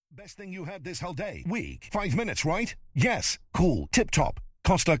Best thing you had this whole day, week, 5 minutes, right? Yes, cool, tip-top.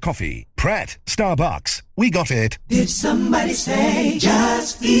 Costa Coffee, Pret, Starbucks. We got it. Did somebody say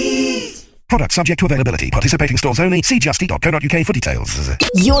Just Eat? Product subject to availability. Participating stores only. See justeat.co.uk for details.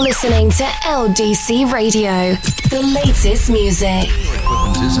 You're listening to LDC Radio, the latest music. If your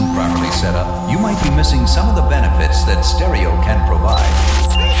equipment isn't properly set up, you might be missing some of the benefits that stereo can provide.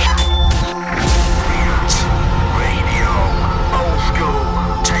 Radio, old school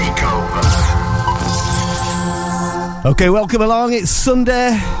takeover. Okay, welcome along. It's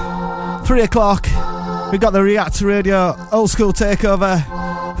Sunday, 3 o'clock. We've got the React Radio Old School Takeover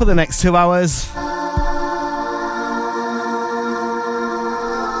for the next 2 hours.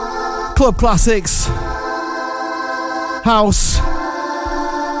 Club classics, house,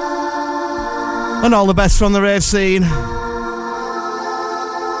 and all the best from the rave scene.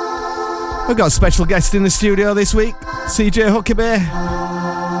 We've got a special guest in the studio this week, CJ Huckabee.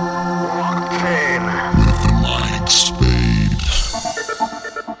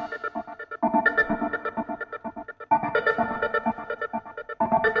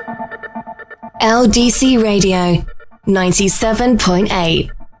 LDC Radio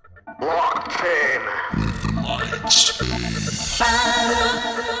 97.8. Locked in. With the lights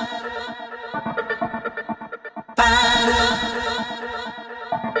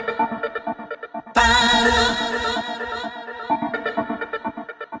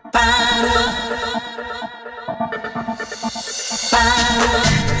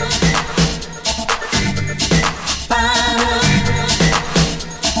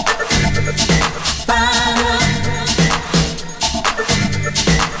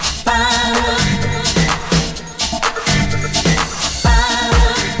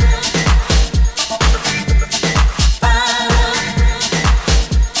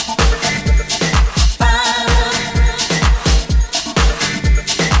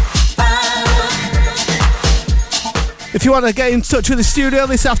If you want to get in touch with the studio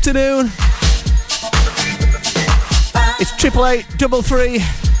this afternoon, it's 88833.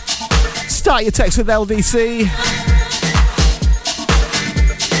 Start your text with LDC,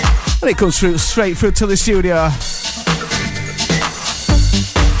 and it comes through straight through to the studio.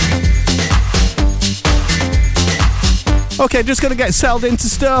 Okay, just gonna get settled into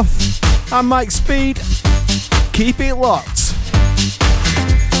stuff. I'm Mike Speed. Keep it locked.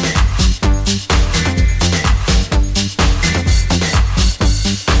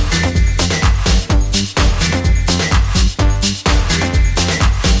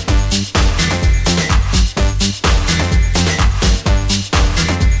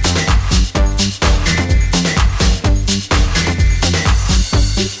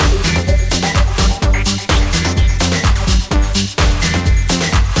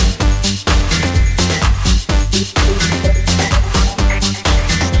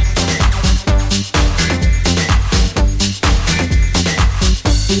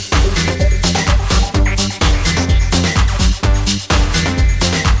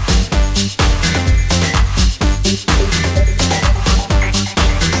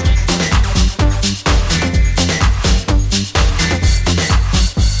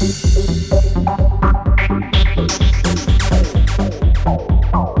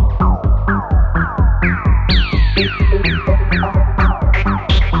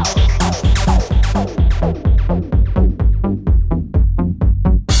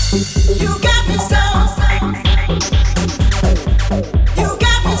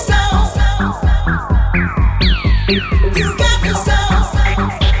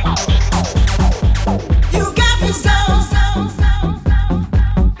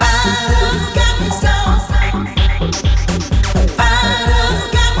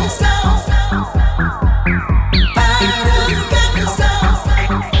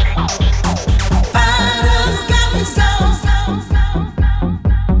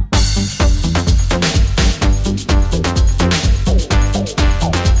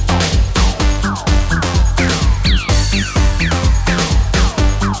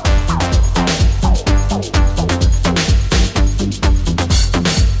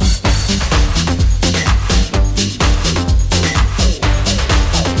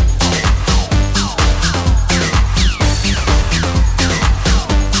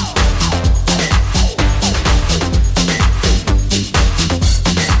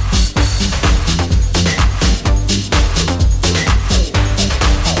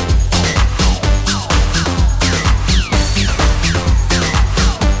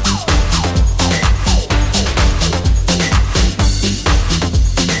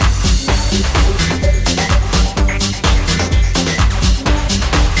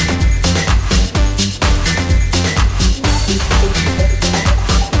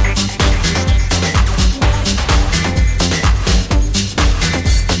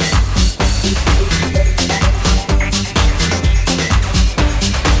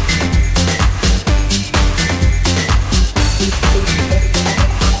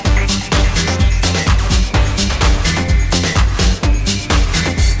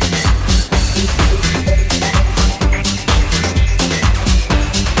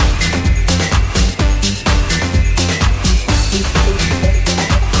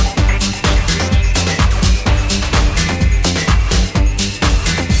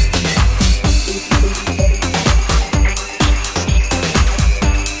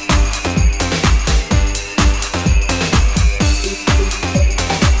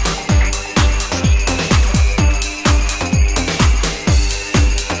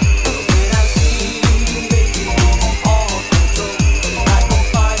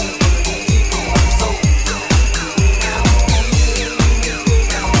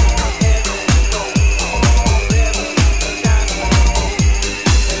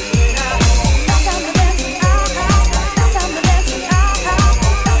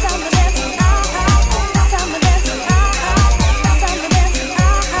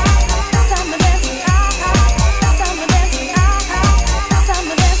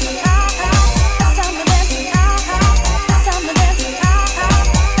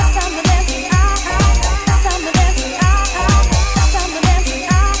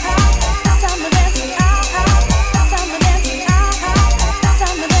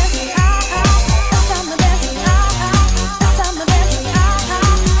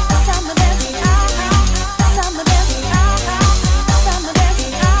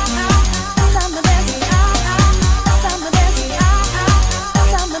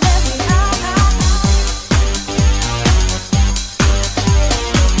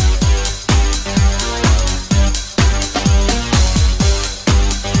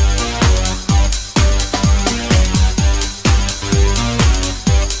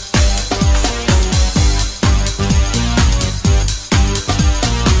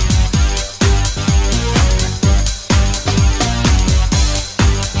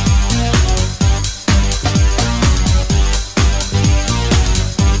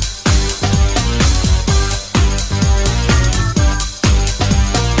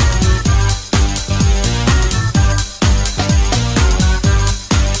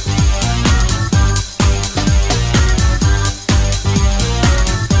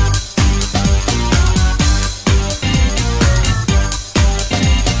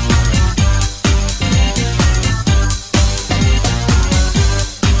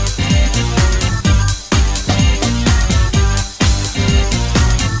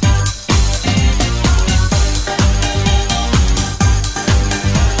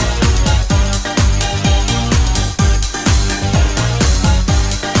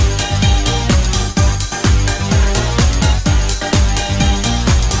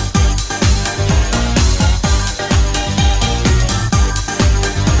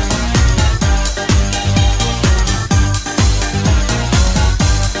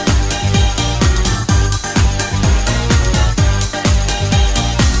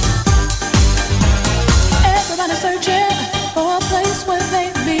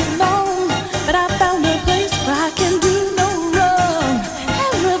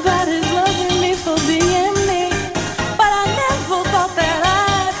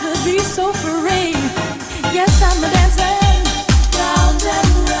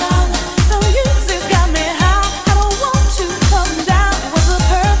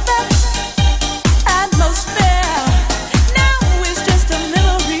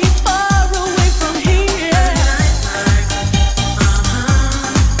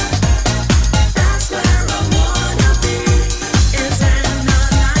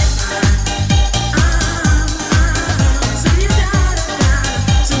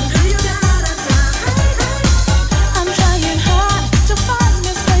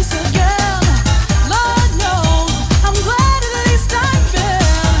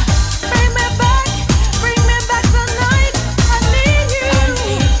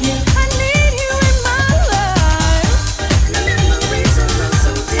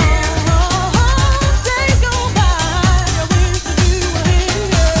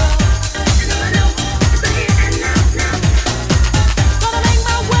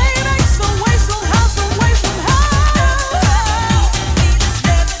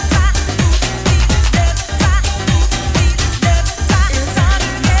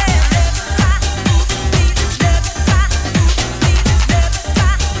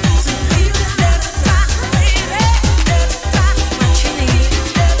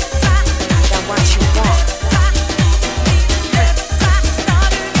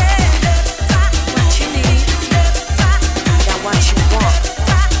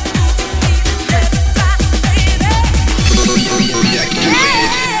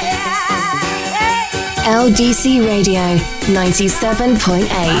 LDC Radio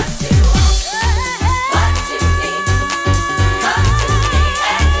 97.8.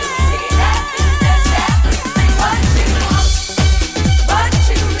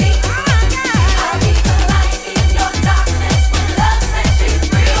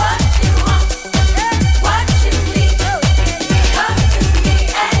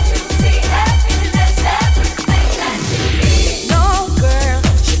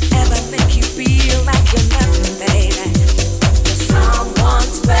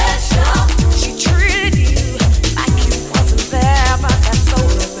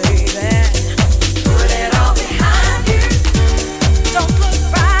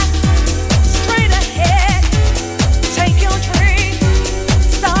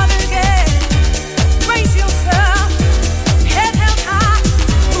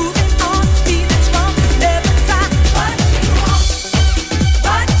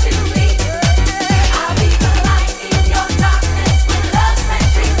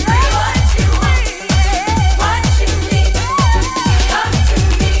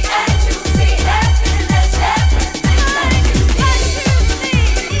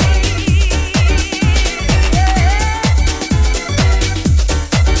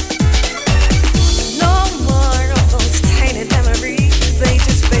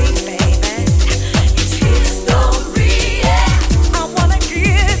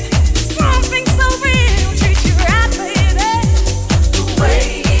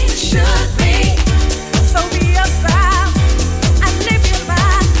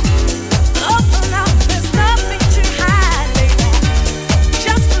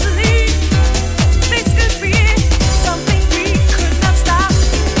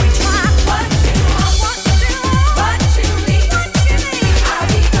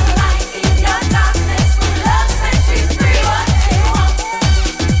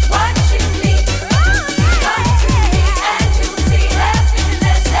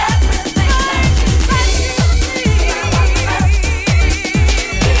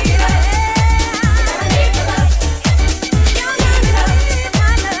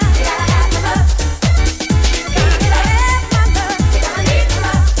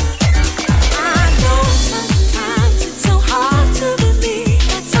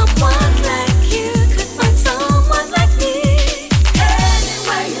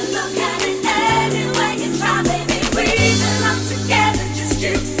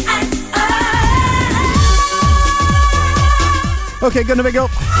 Okay, gonna big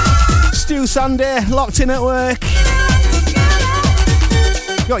up Stu Sunday, locked in at work.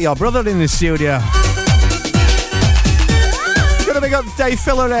 Got your brother in the studio. Gonna big up Dave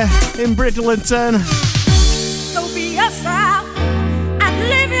Fillery in Bridlington. So be yourself and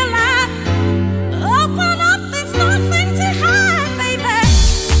live your life. Open up, there's nothing to hide, baby.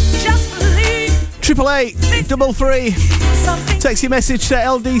 Just believe. 888 33. Text your message to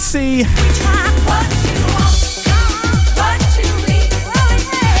LDC.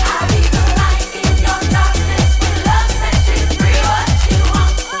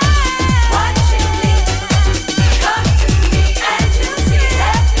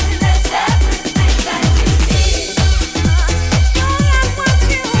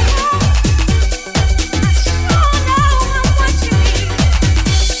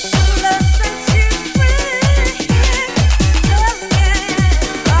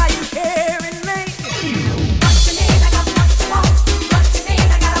 Are you hearing me?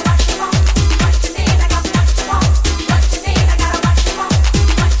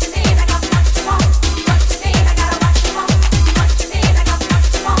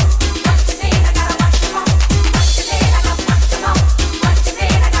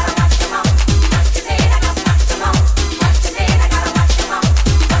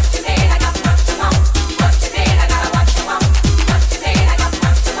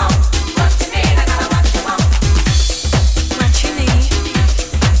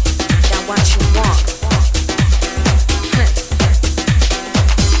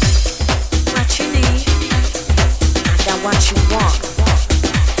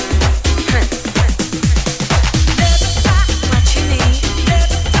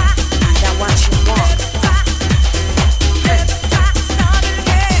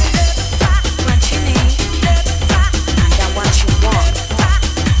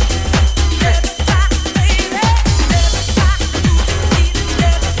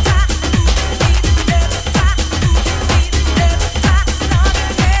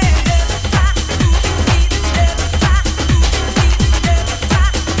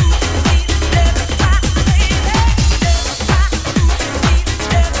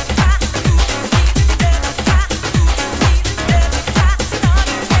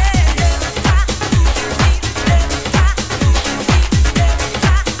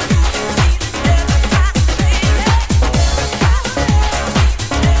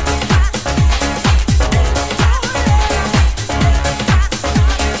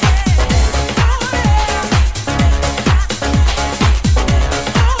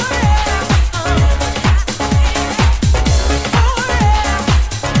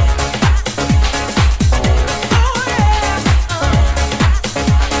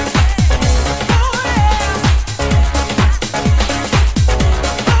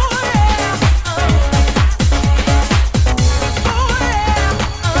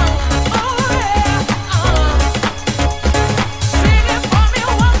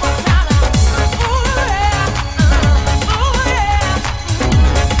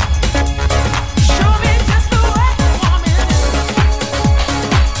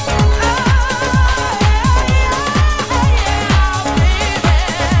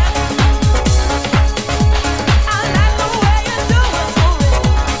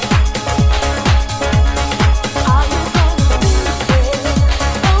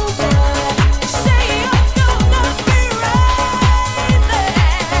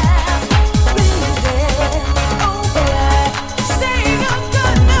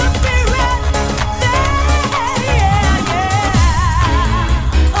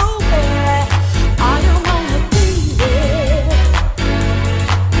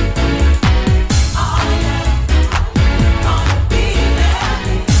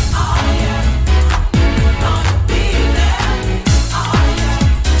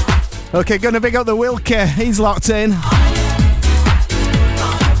 Okay, gonna big up the Wilkie. He's locked in.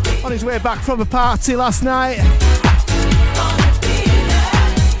 On his way back from a party last night.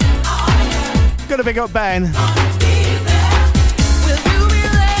 Gonna big up Ben.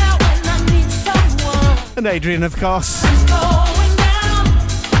 And Adrian, of course.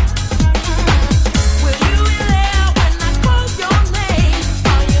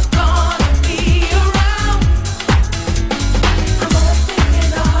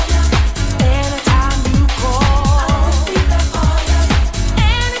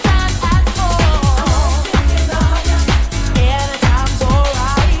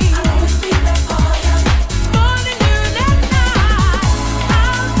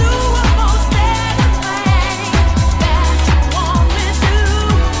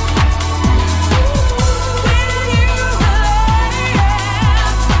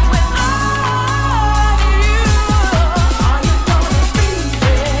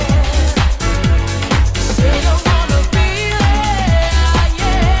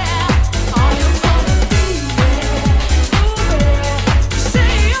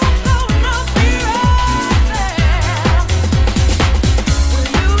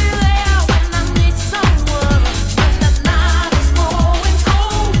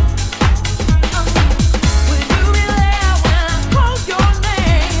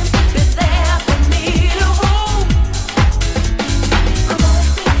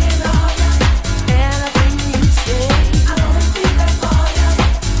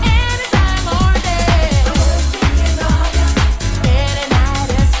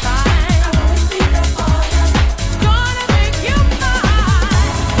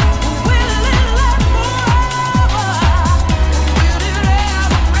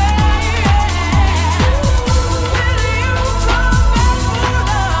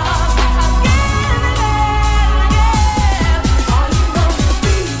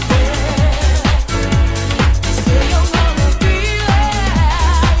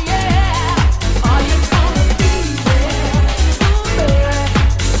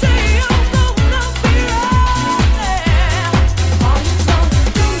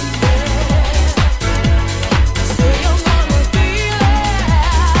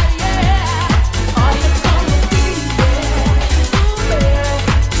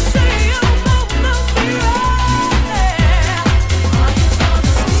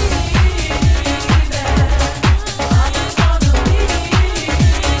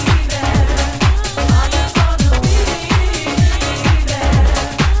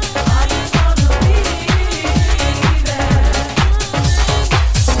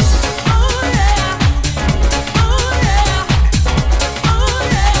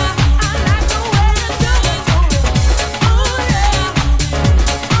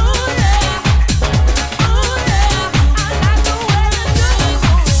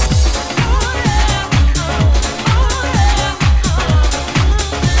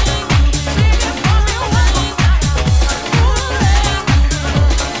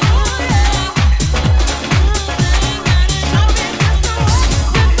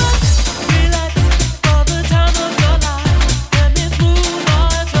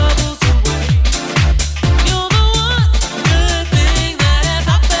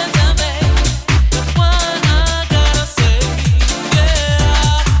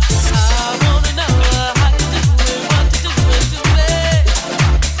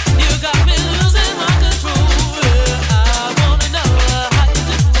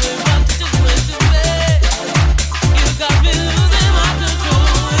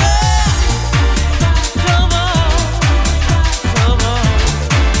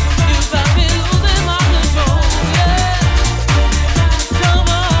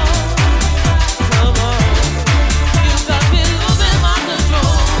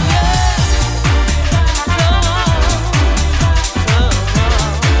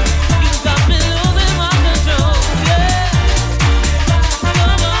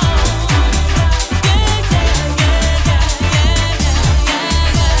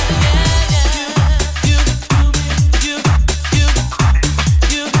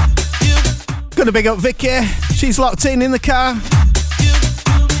 Gonna big up Vicky. She's locked in the car.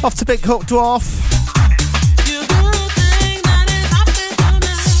 Off to pick up Dwarf.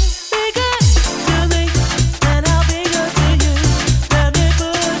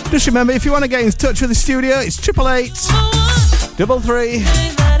 Just remember, if you want to get in touch with the studio, it's 888 33.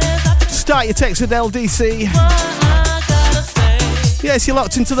 Start your text with LDC. Yes, you're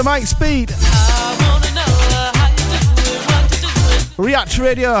locked into the mic speed. React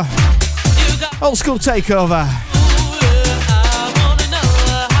Radio. Old School Takeover.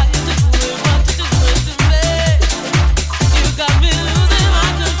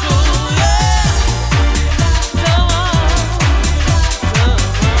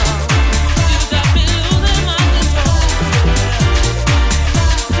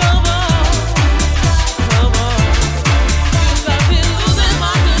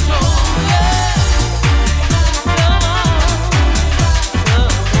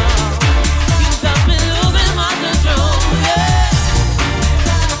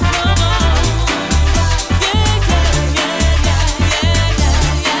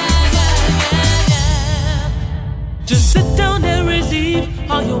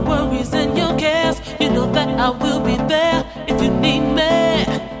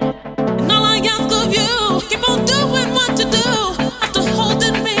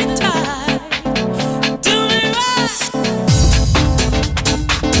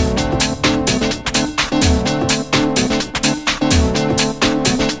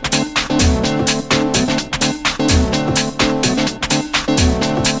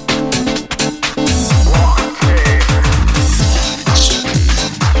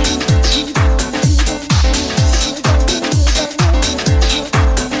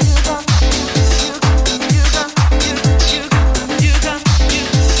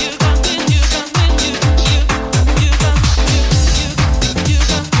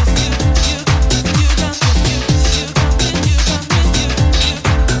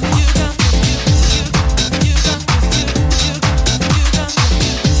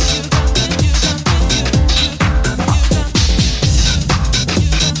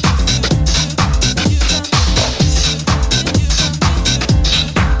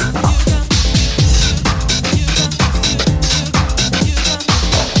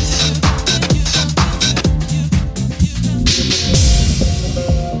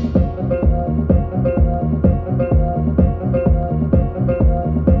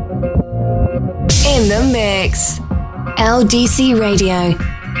 in the mix. LDC Radio,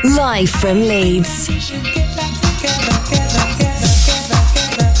 live from Leeds.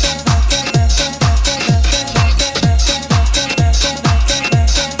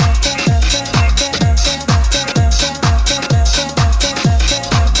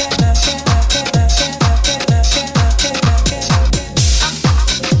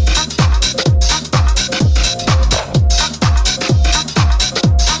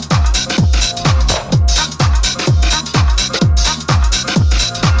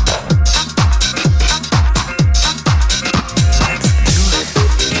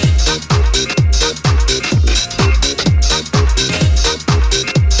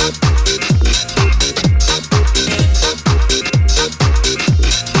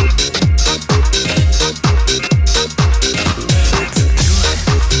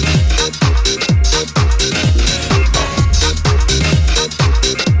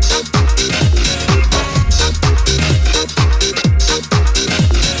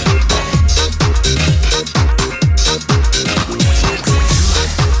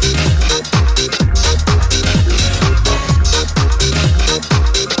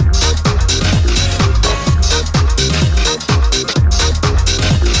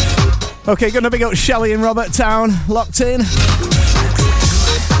 Okay, gonna big up Shelley in Robert Town, locked in.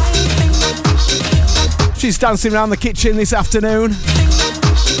 She's dancing around the kitchen this afternoon.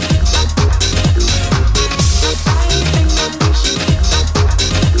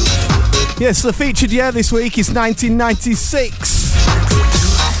 Yes, the featured year this week is 1996.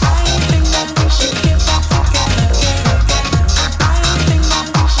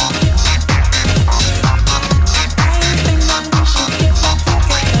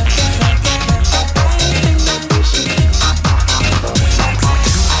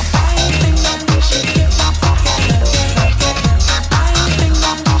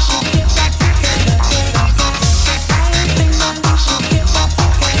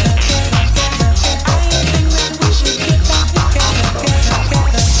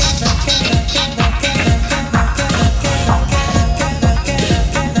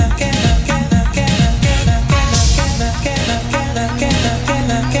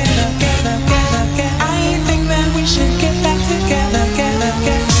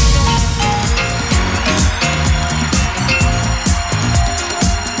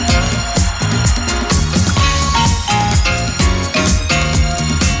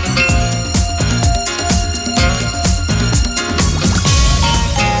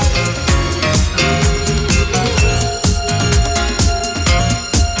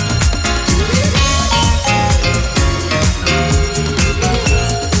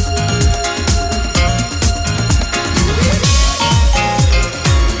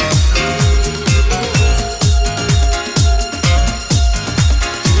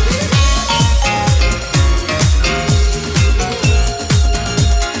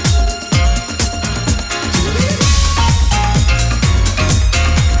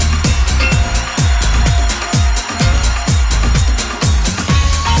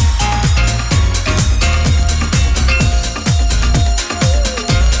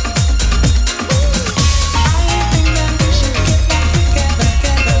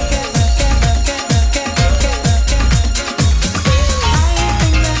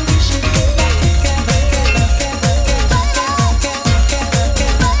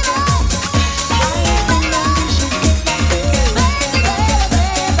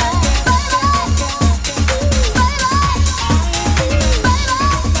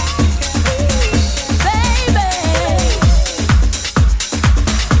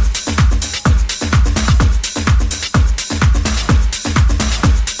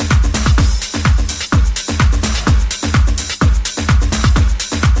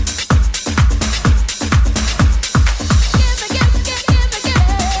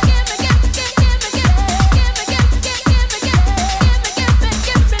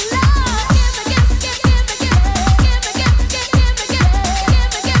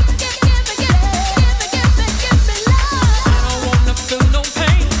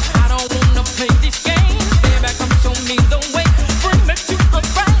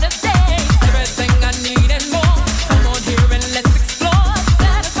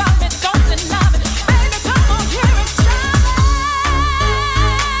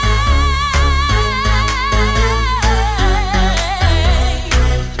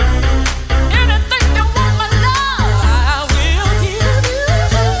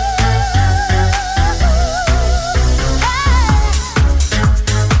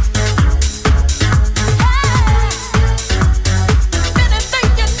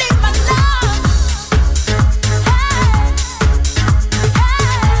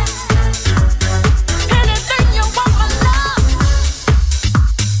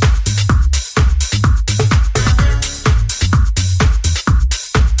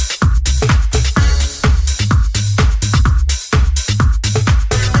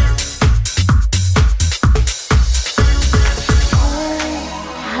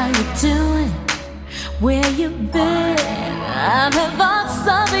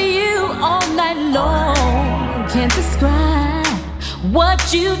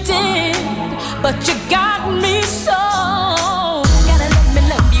 what you did, but you got me so. Gotta let me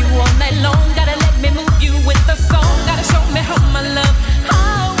love you all night long. Gotta let me move you with the song. Gotta show me how my love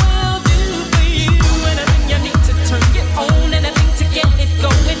I will do for you. Anything you need to turn it on, anything to get it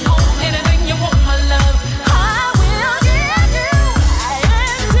going on, anything you want, my love. I will give you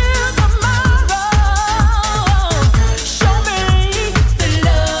until tomorrow. Show me the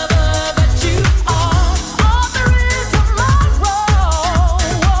lover that you are. All there is tomorrow.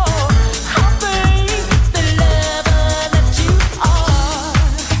 I'll be the lover that you are.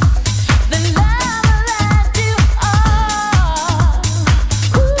 The lover that you are.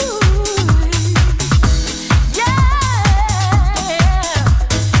 Ooh, yeah.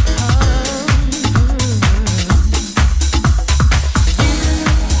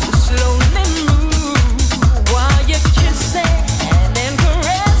 You slowly move while you're kissing and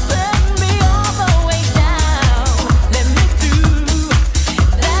caressing me all the way down. Let me do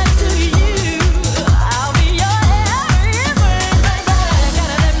that to you. I'll be your everything, baby.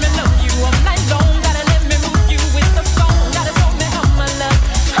 Gotta let me love you all night long. Gotta let me move you with the song. Gotta show me how my love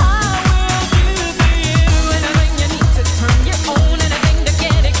I will do for you. Anything you need to turn you on, anything to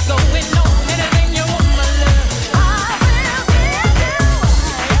get it going on, anything you want, my love. I will give you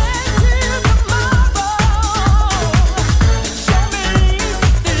until tomorrow. Show me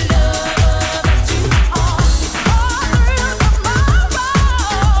the love that you are. All through tomorrow,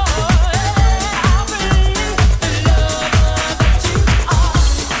 I'll be the love that you are.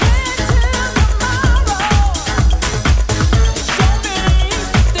 Until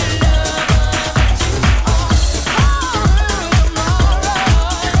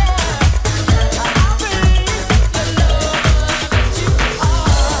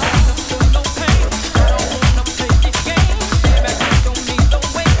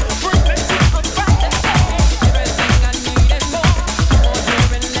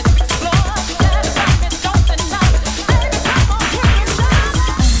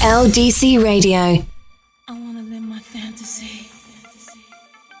LDC Radio. I wanna live my fantasy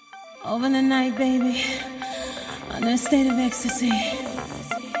over the night, baby, under a state of ecstasy.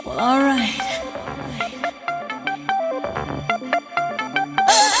 Well, alright.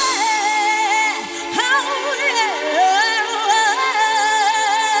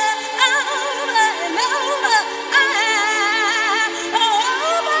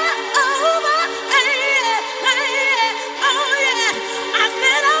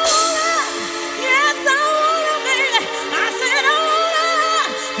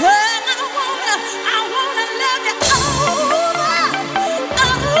 I wanna love you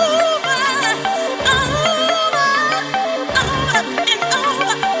over.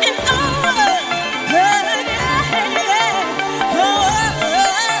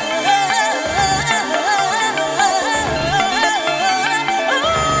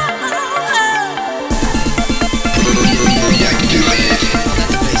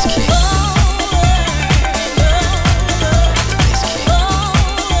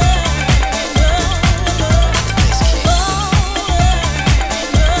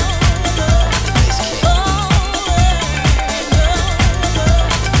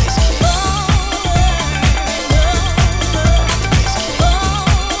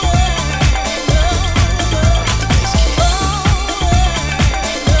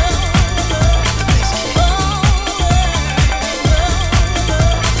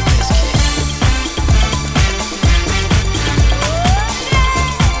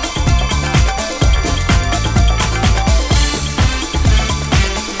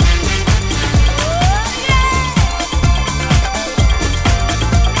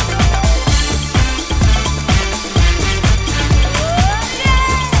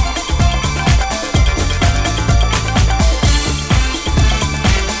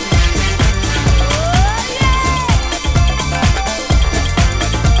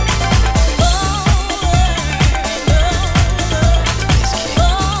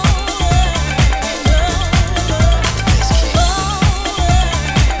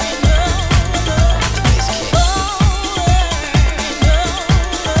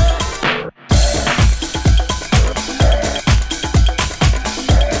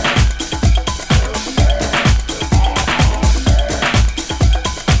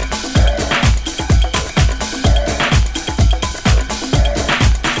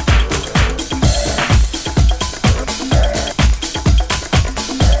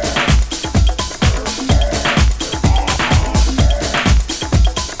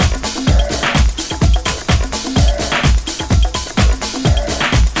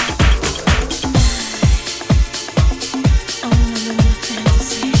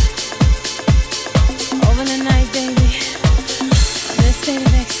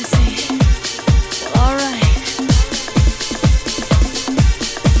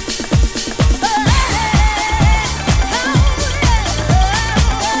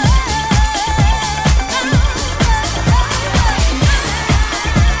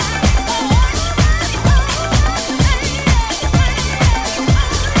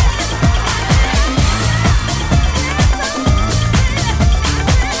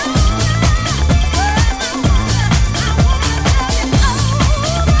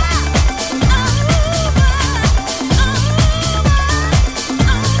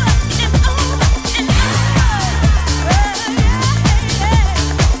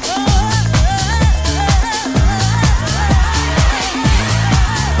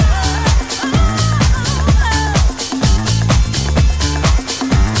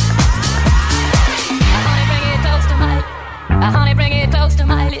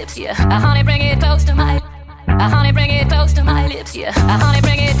 yeah. Honey,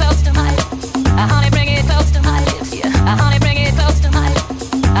 bring it close to my lips. Honey, bring it close to my lips, yeah. Honey, bring it close to my lips.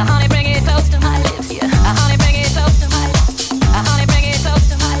 Honey, bring it close to my lips, yeah. Honey, bring it close to my lips. Honey, bring it close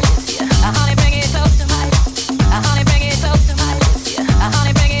to my lips, yeah. Honey, bring it close to my lips. Honey, bring it close to my lips, yeah. Honey,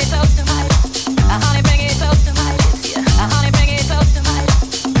 bring it close to my lips. Honey, bring it close to my lips, yeah. Honey, bring it close to my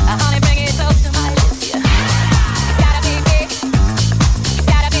lips. Honey, bring it close to my lips, yeah. It's gotta be big. It's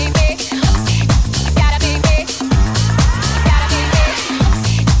gotta be big. It's gotta be big. It's gotta be big.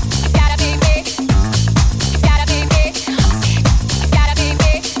 It's gotta be big. It's gotta be big. It's gotta be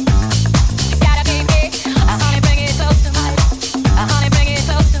big. It's gotta be big. Honey, bring it close to my lips. Honey, bring it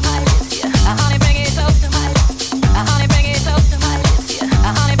close to my lips, yeah. Honey, bring it close to my lips. Honey, bring it close to my lips, yeah.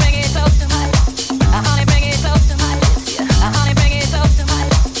 Honey, bring it close to my lips. Honey, bring it close to my lips, yeah. Honey, bring it close to my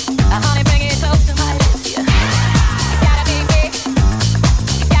lips. Honey, bring it close to my lips, yeah. It's gotta be big.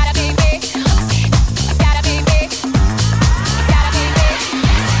 It's gotta be big. It's gotta be big. It's gotta be big.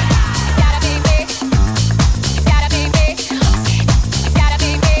 It's gotta be big. It's gotta be big. It's gotta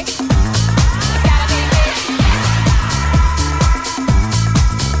be big. It's gotta be big.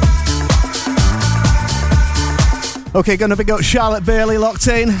 Okay, gonna big up Charlotte Bailey locked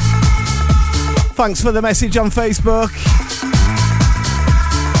in. Thanks for the message on Facebook.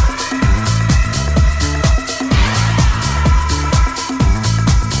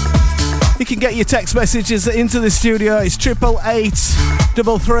 You can get your text messages into the studio. It's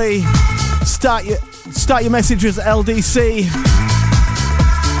 88833. Start your messages at LDC.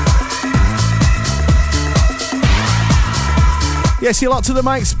 Yes, you're locked to the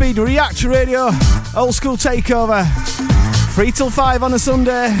mic speed. React Radio, Old School Takeover. 3 till 5 on a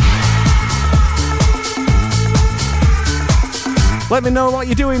Sunday. Let me know what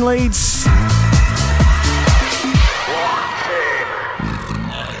you're doing, Leeds.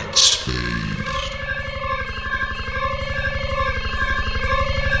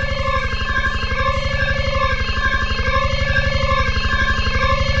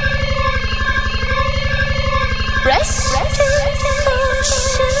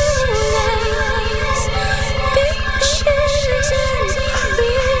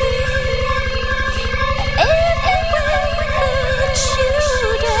 Everywhere that you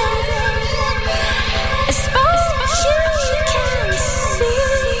go.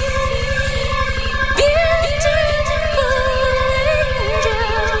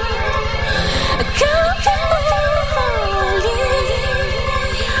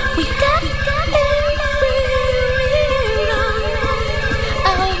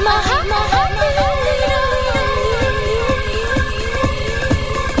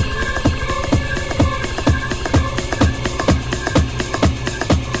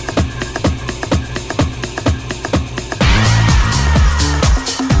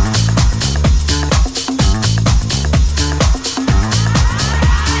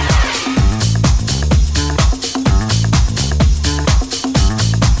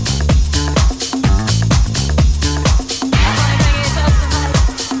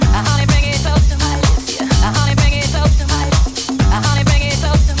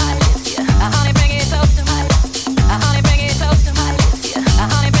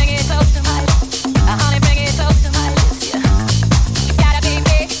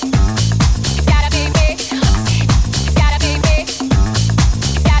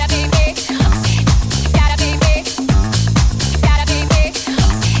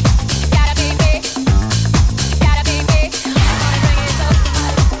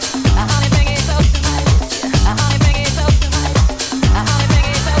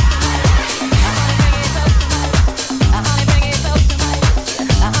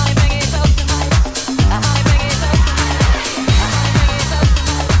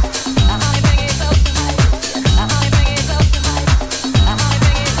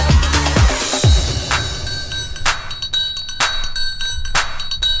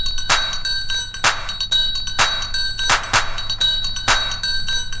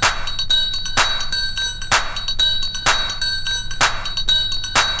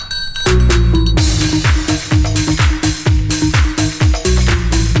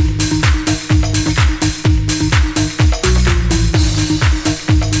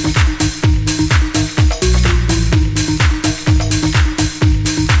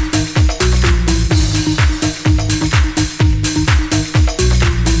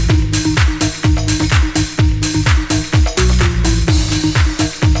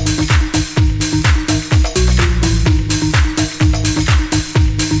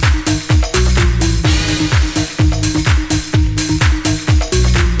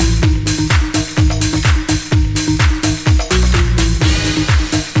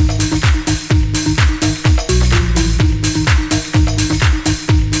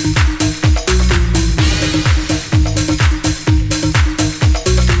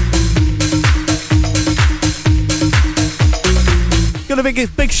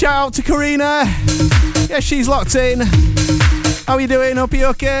 big shout out to Karina. Yeah, she's locked in. How are you doing? Hope you're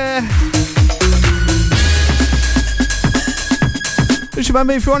okay. Just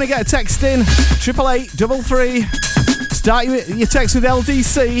remember, if you want to get a text in, 888 start your text with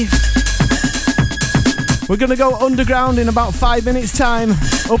LDC. We're going to go underground in about 5 minutes time,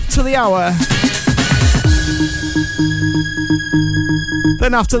 up to the hour.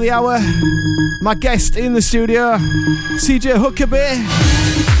 Then after the hour, my guest in the studio, CJ Huckabee,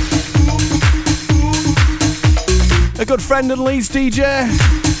 a good friend and Leeds DJ.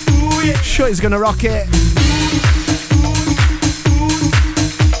 Sure he's gonna rock it.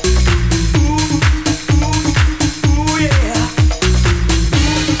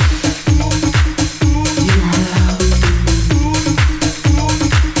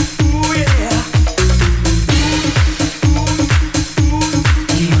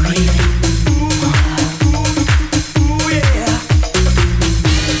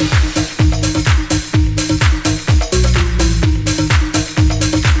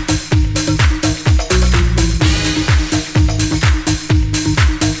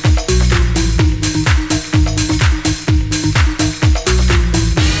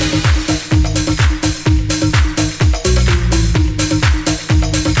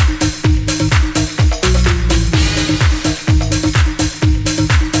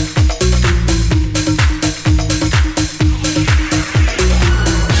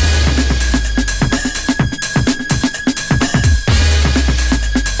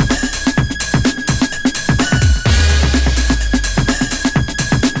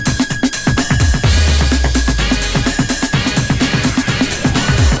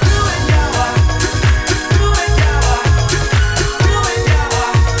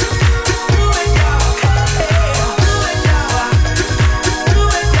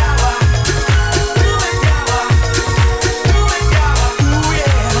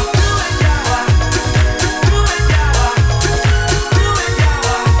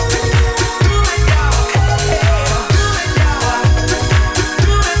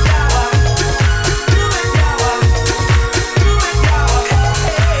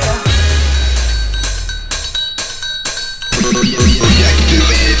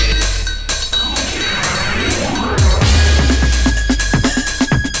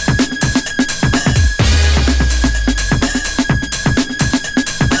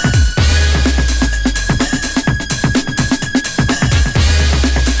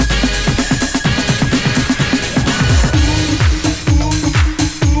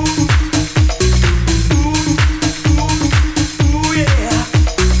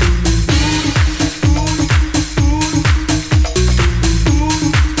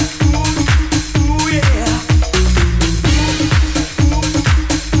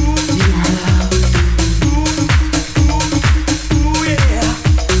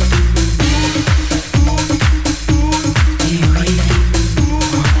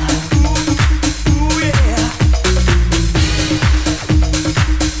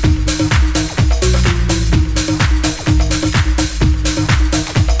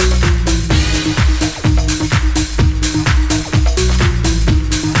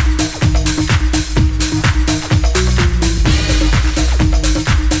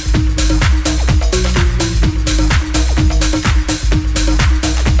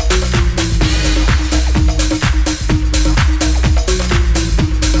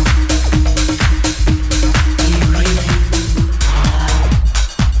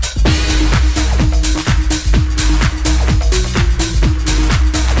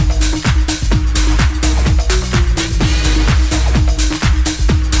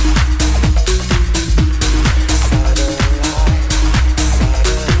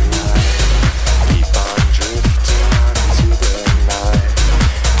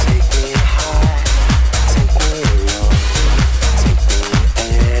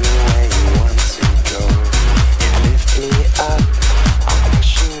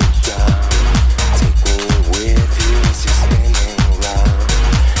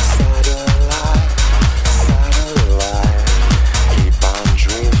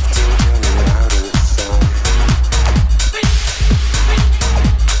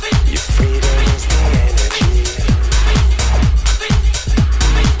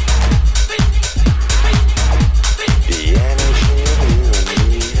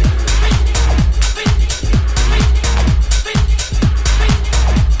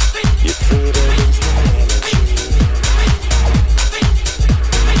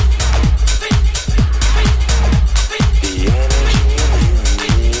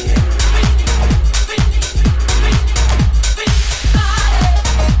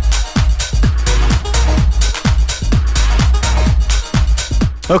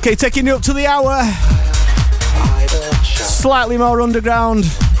 Okay, taking you up to the hour. Slightly more underground.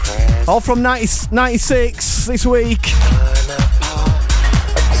 All from 96 this week.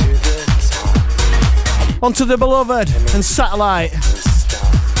 Onto The Beloved and Satellite.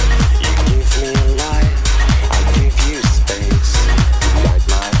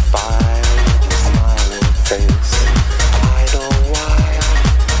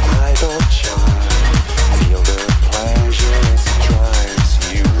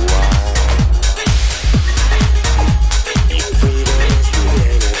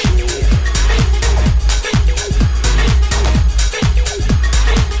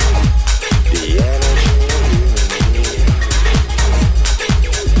 The energy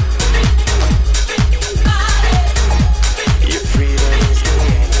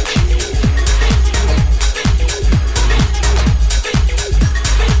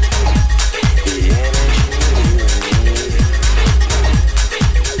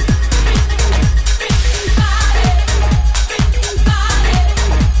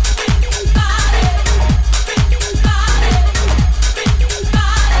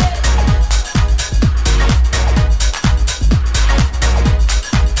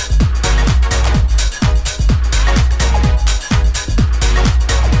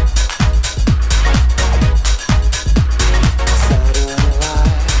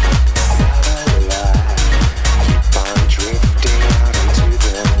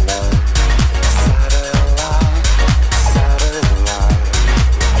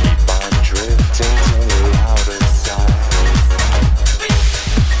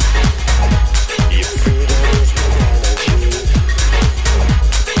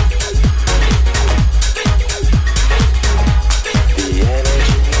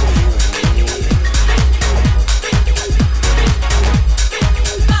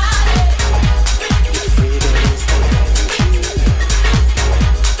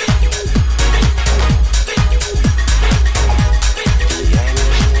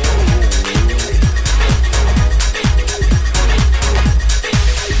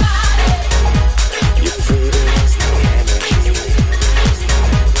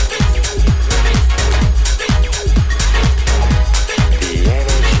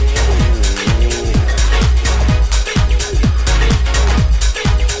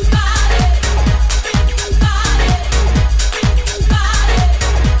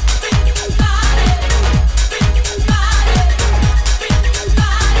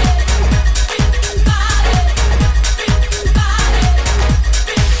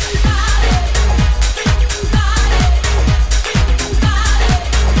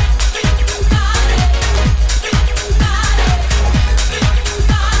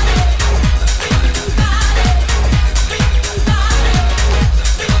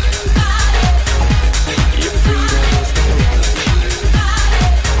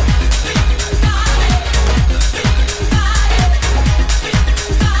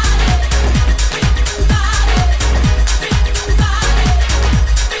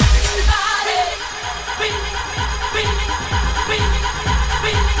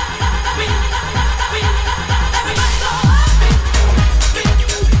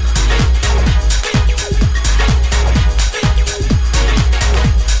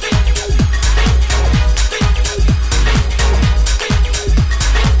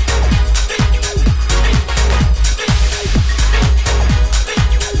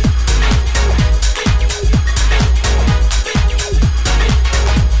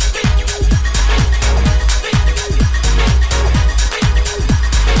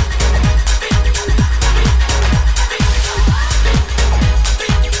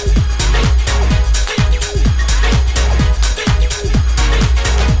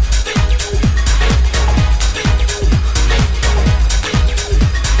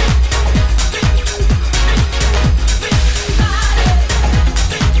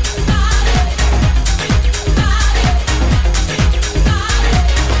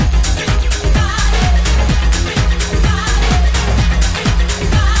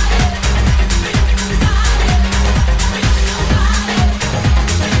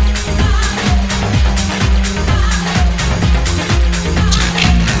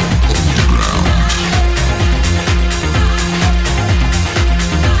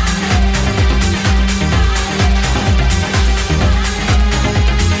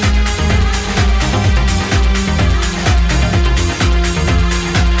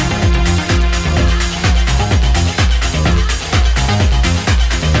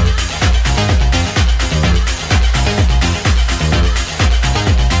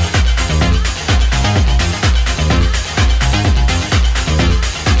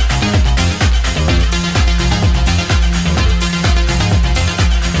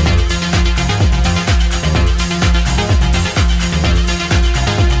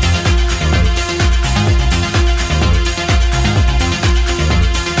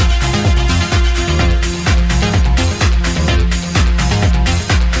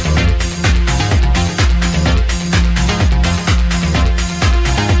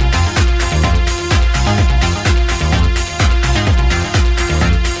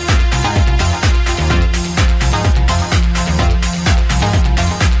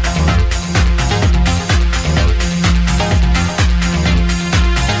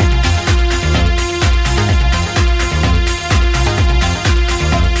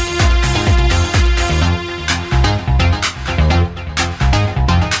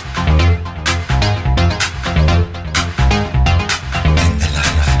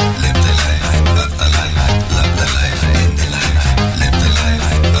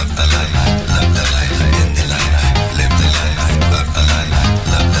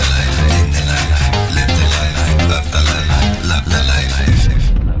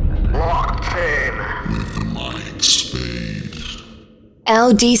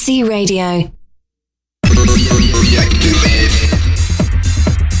LDC Radio.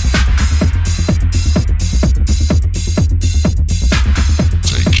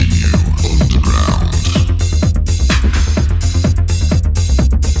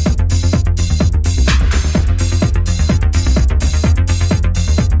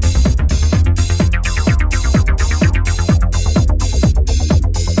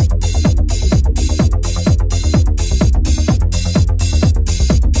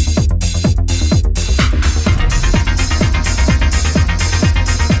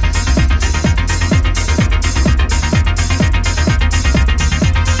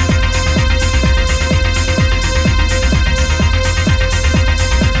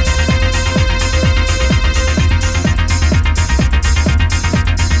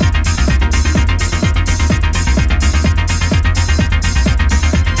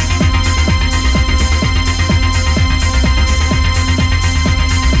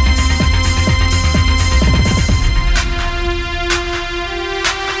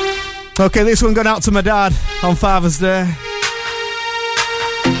 Okay, this one going out to my dad on Father's Day.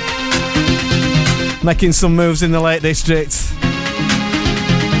 Making some moves in the Lake District.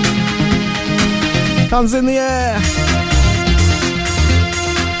 Hands in the air.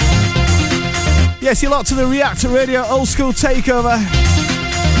 Yes, you're locked to the Reactor Radio Old School Takeover.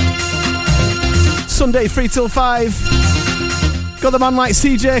 Sunday 3 till 5. Got the man like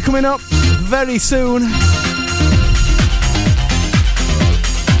CJ coming up very soon.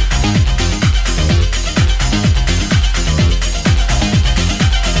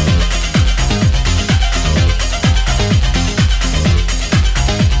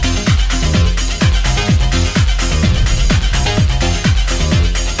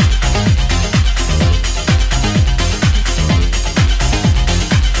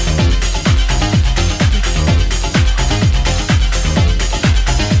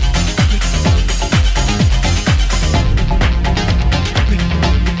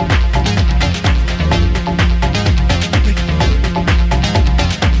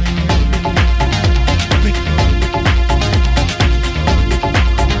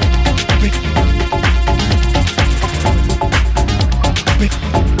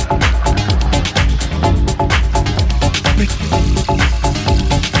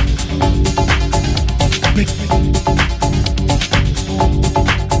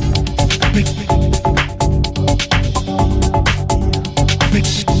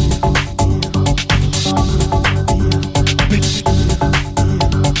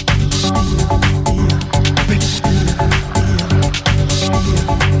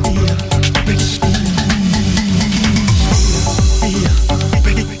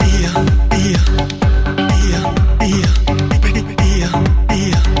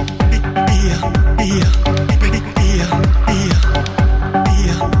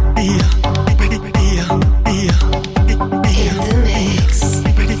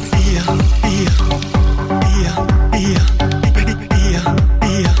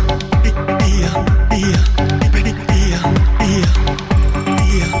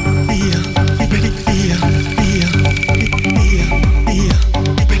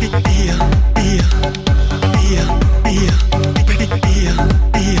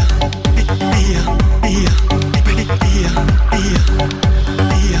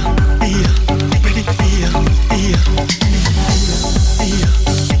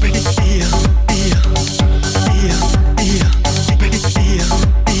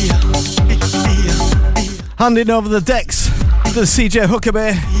 Handing over the decks to the CJ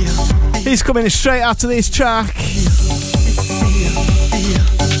Huckabee. He's coming straight after this track.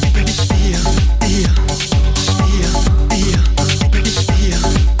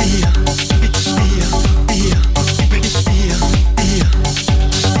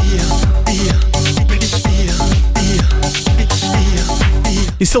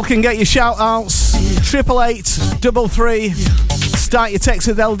 You still can get your shout outs. 888 33. Start your text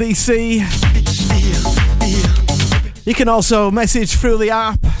with LDC. You can also message through the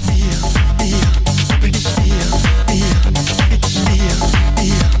app.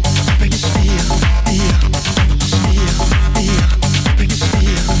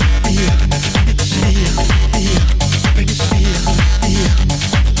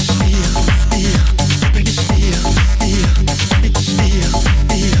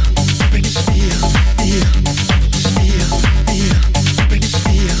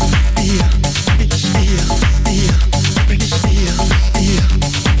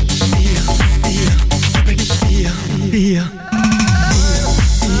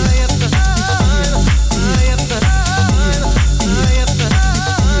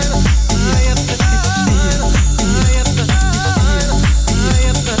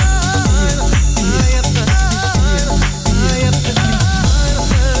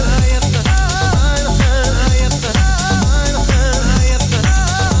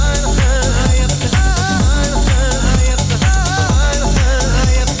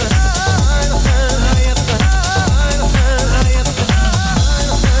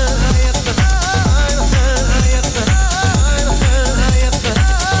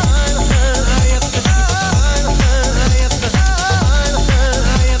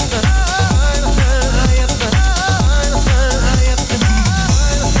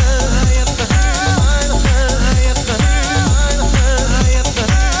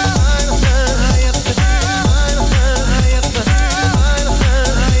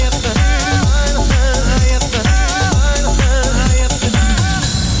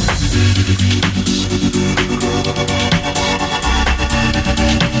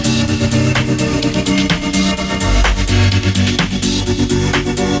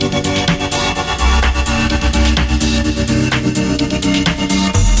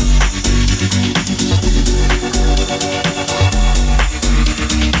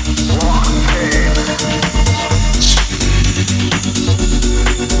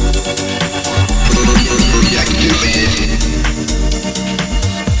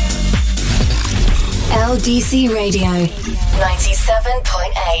 LDC Radio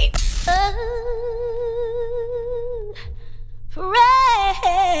 97.8.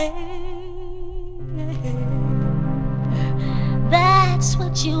 That's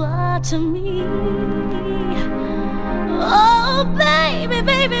what you are to me. Oh, baby,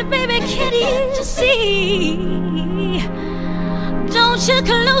 baby, baby, can't you see? Don't you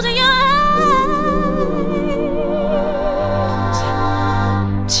close your eyes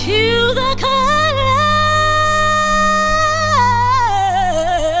to the color.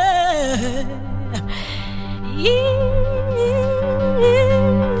 You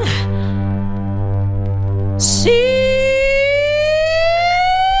see.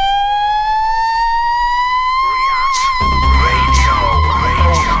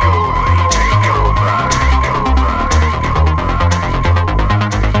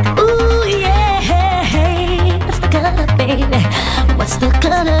 Ooh.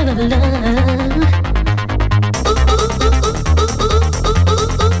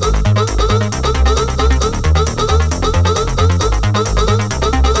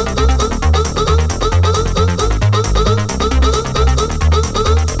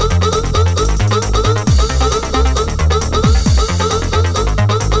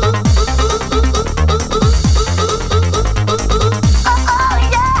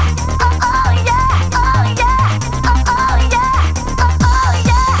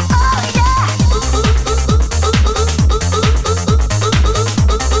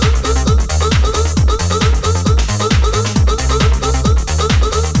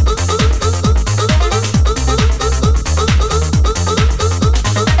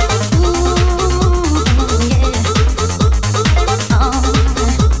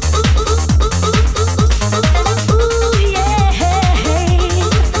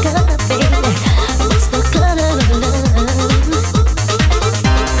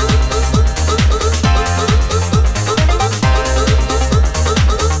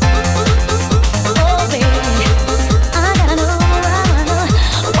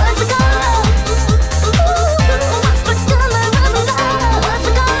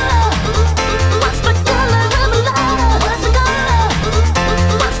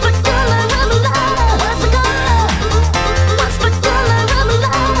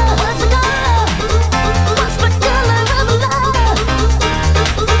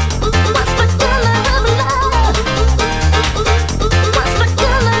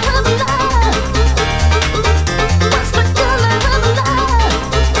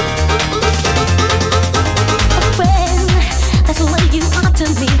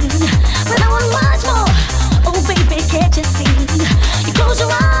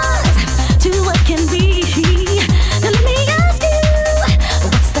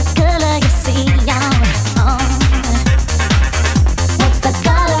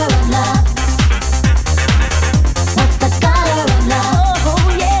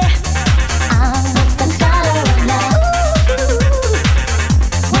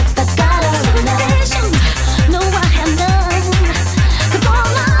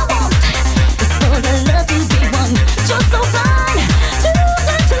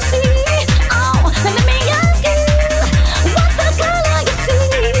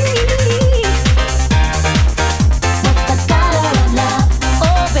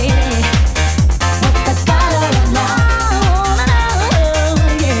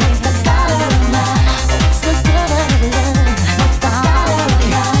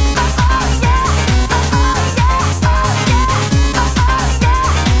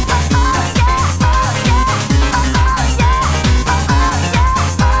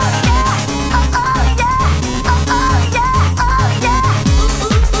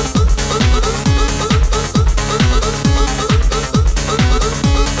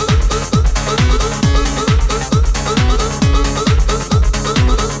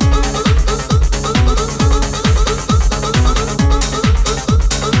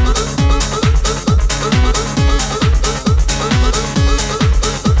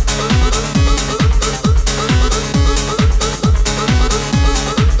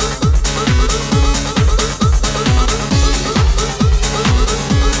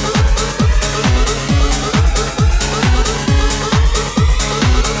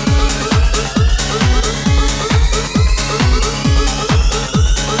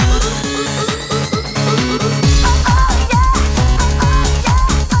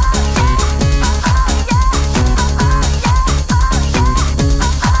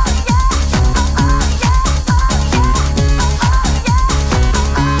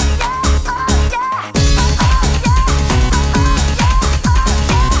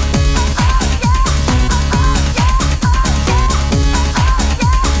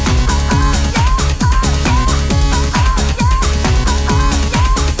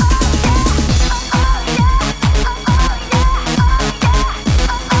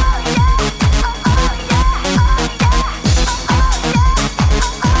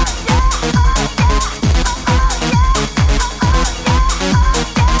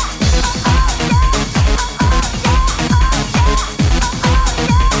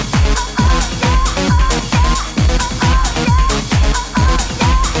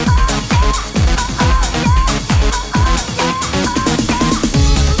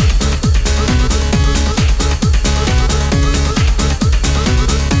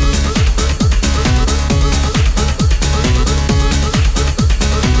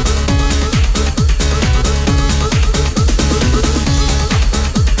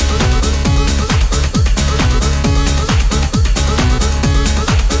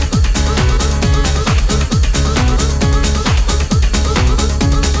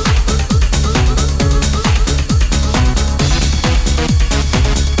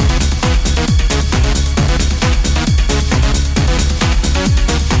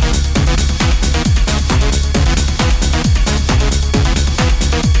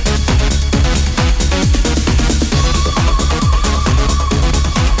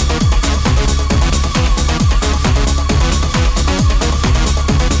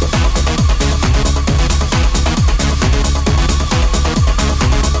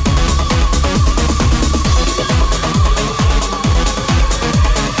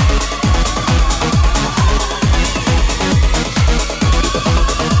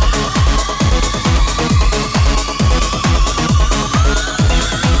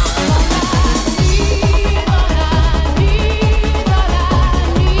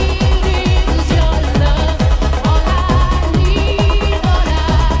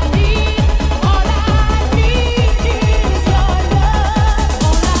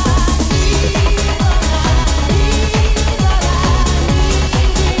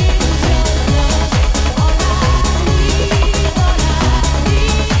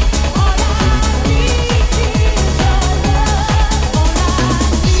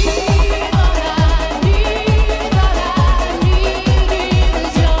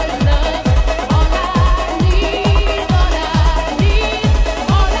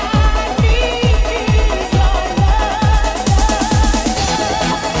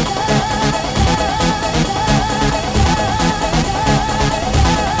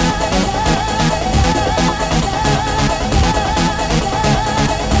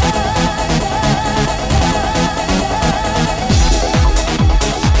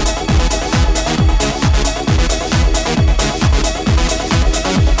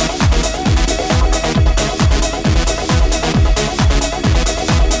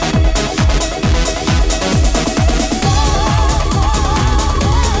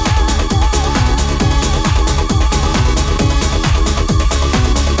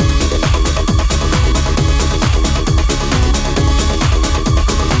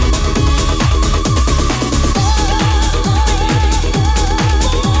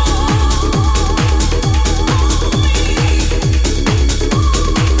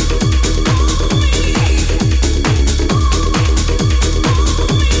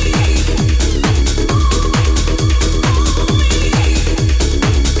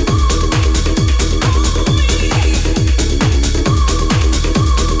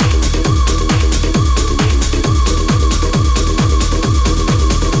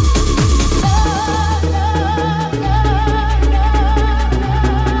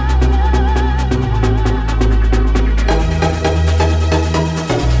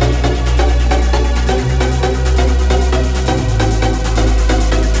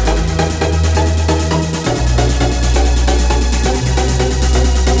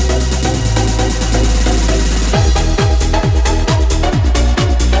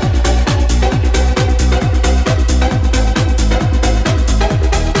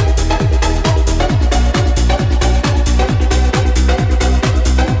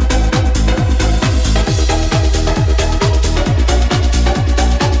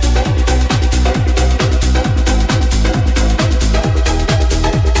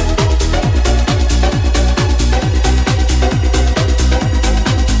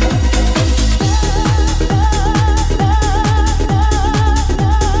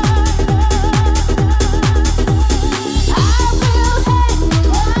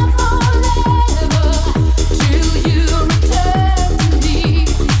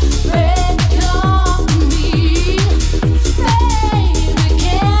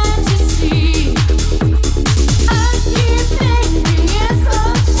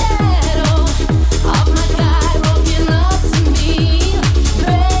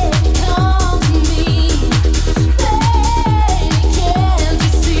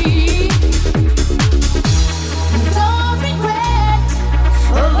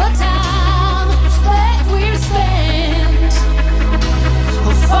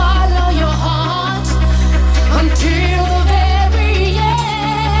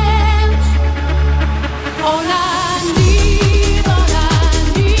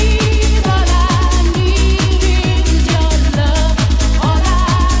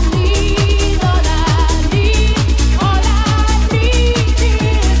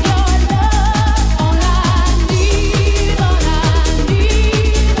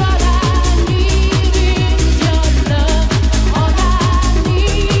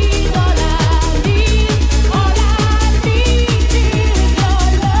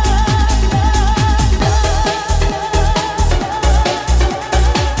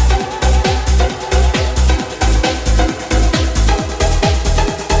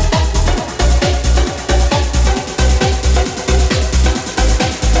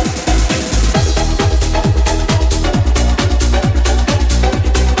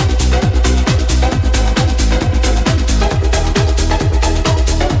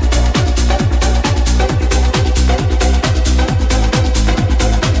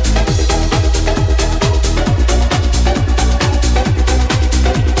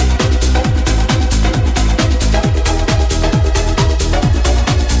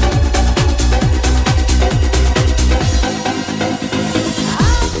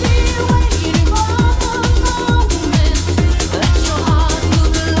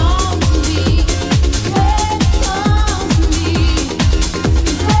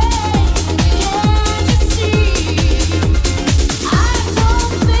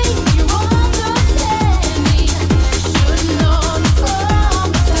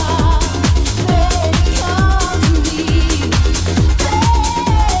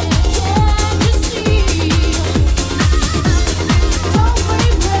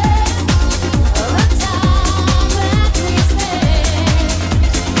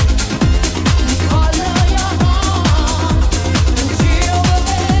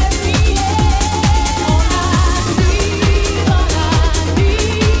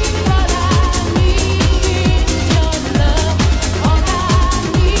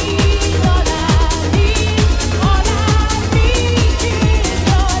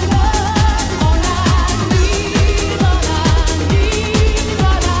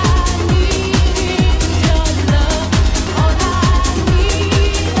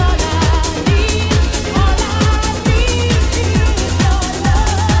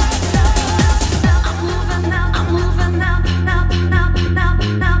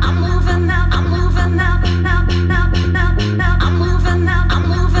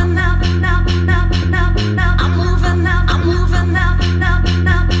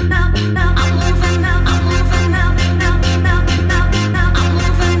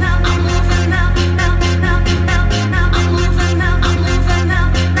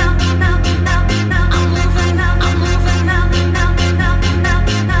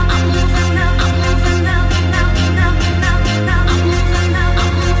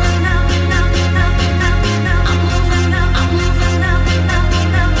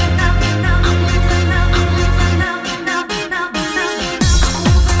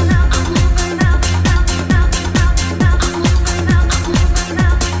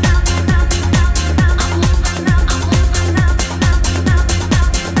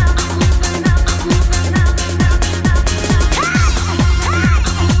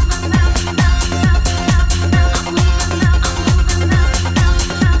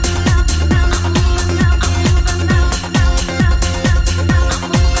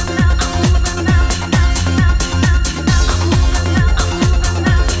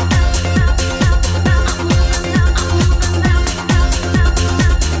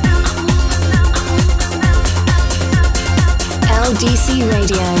 LDC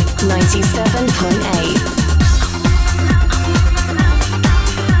Radio 97.8.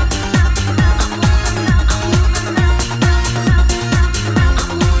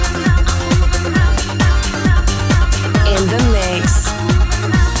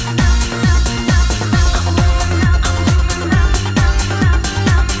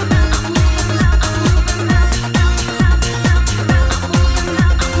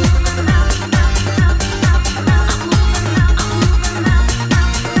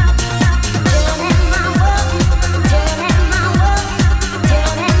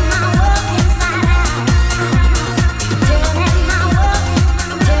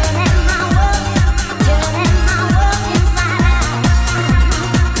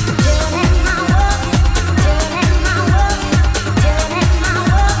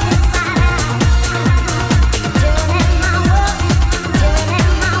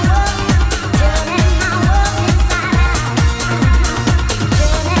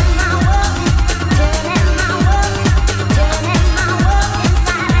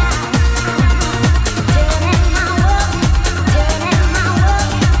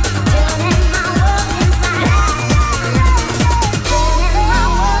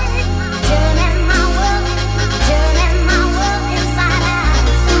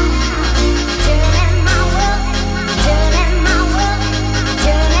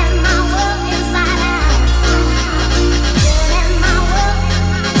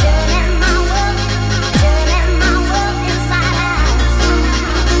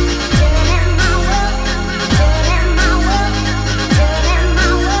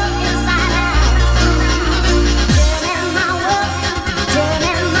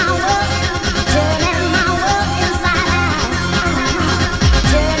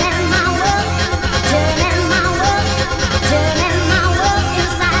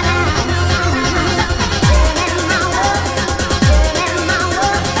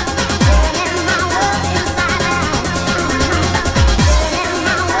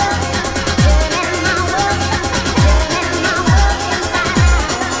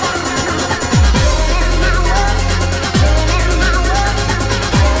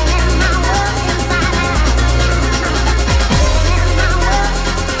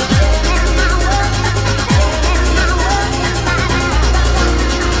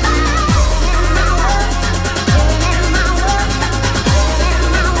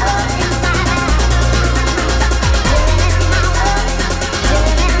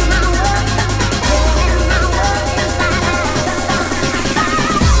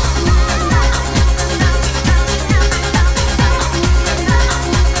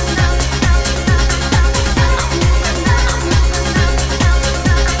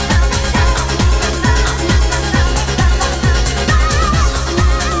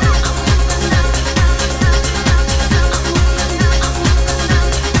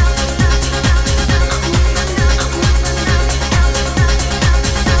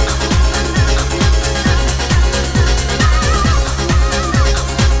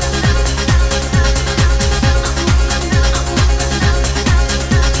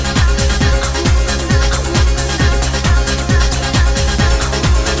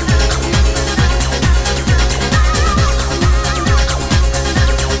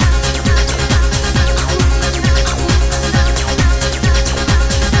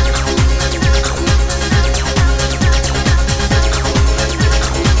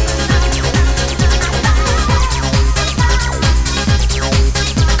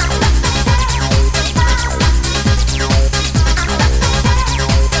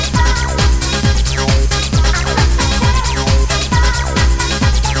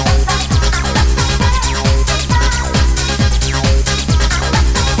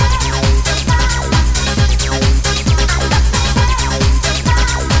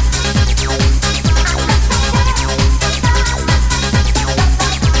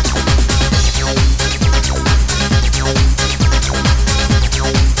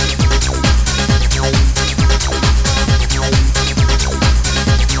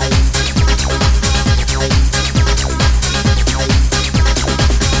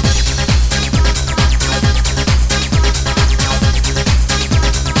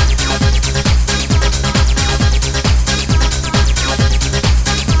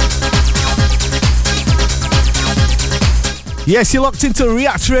 Yes, you're locked into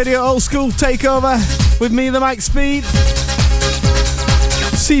React Radio Old School Takeover with me, the Mike Speed.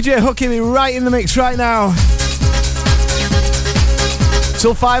 CJ hooking me right in the mix right now.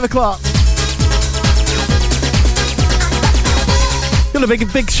 Till 5 o'clock. Got a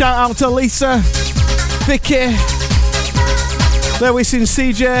big shout out to Lisa, Vicky. They're wishing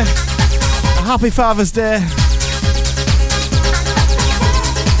CJ a happy Father's Day.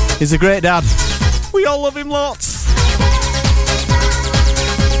 He's a great dad. We all love him lots.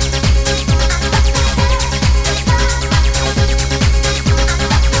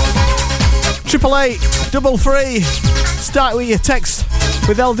 888 Start with your text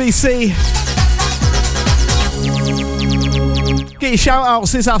with LDC. Get your shout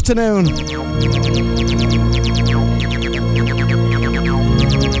outs this afternoon.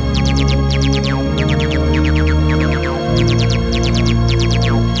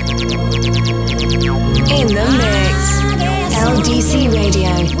 In the mix. LDC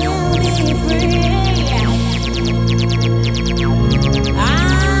Radio.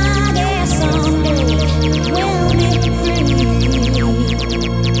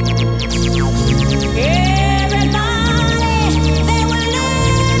 Everybody, they will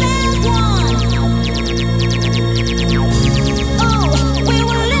live as one.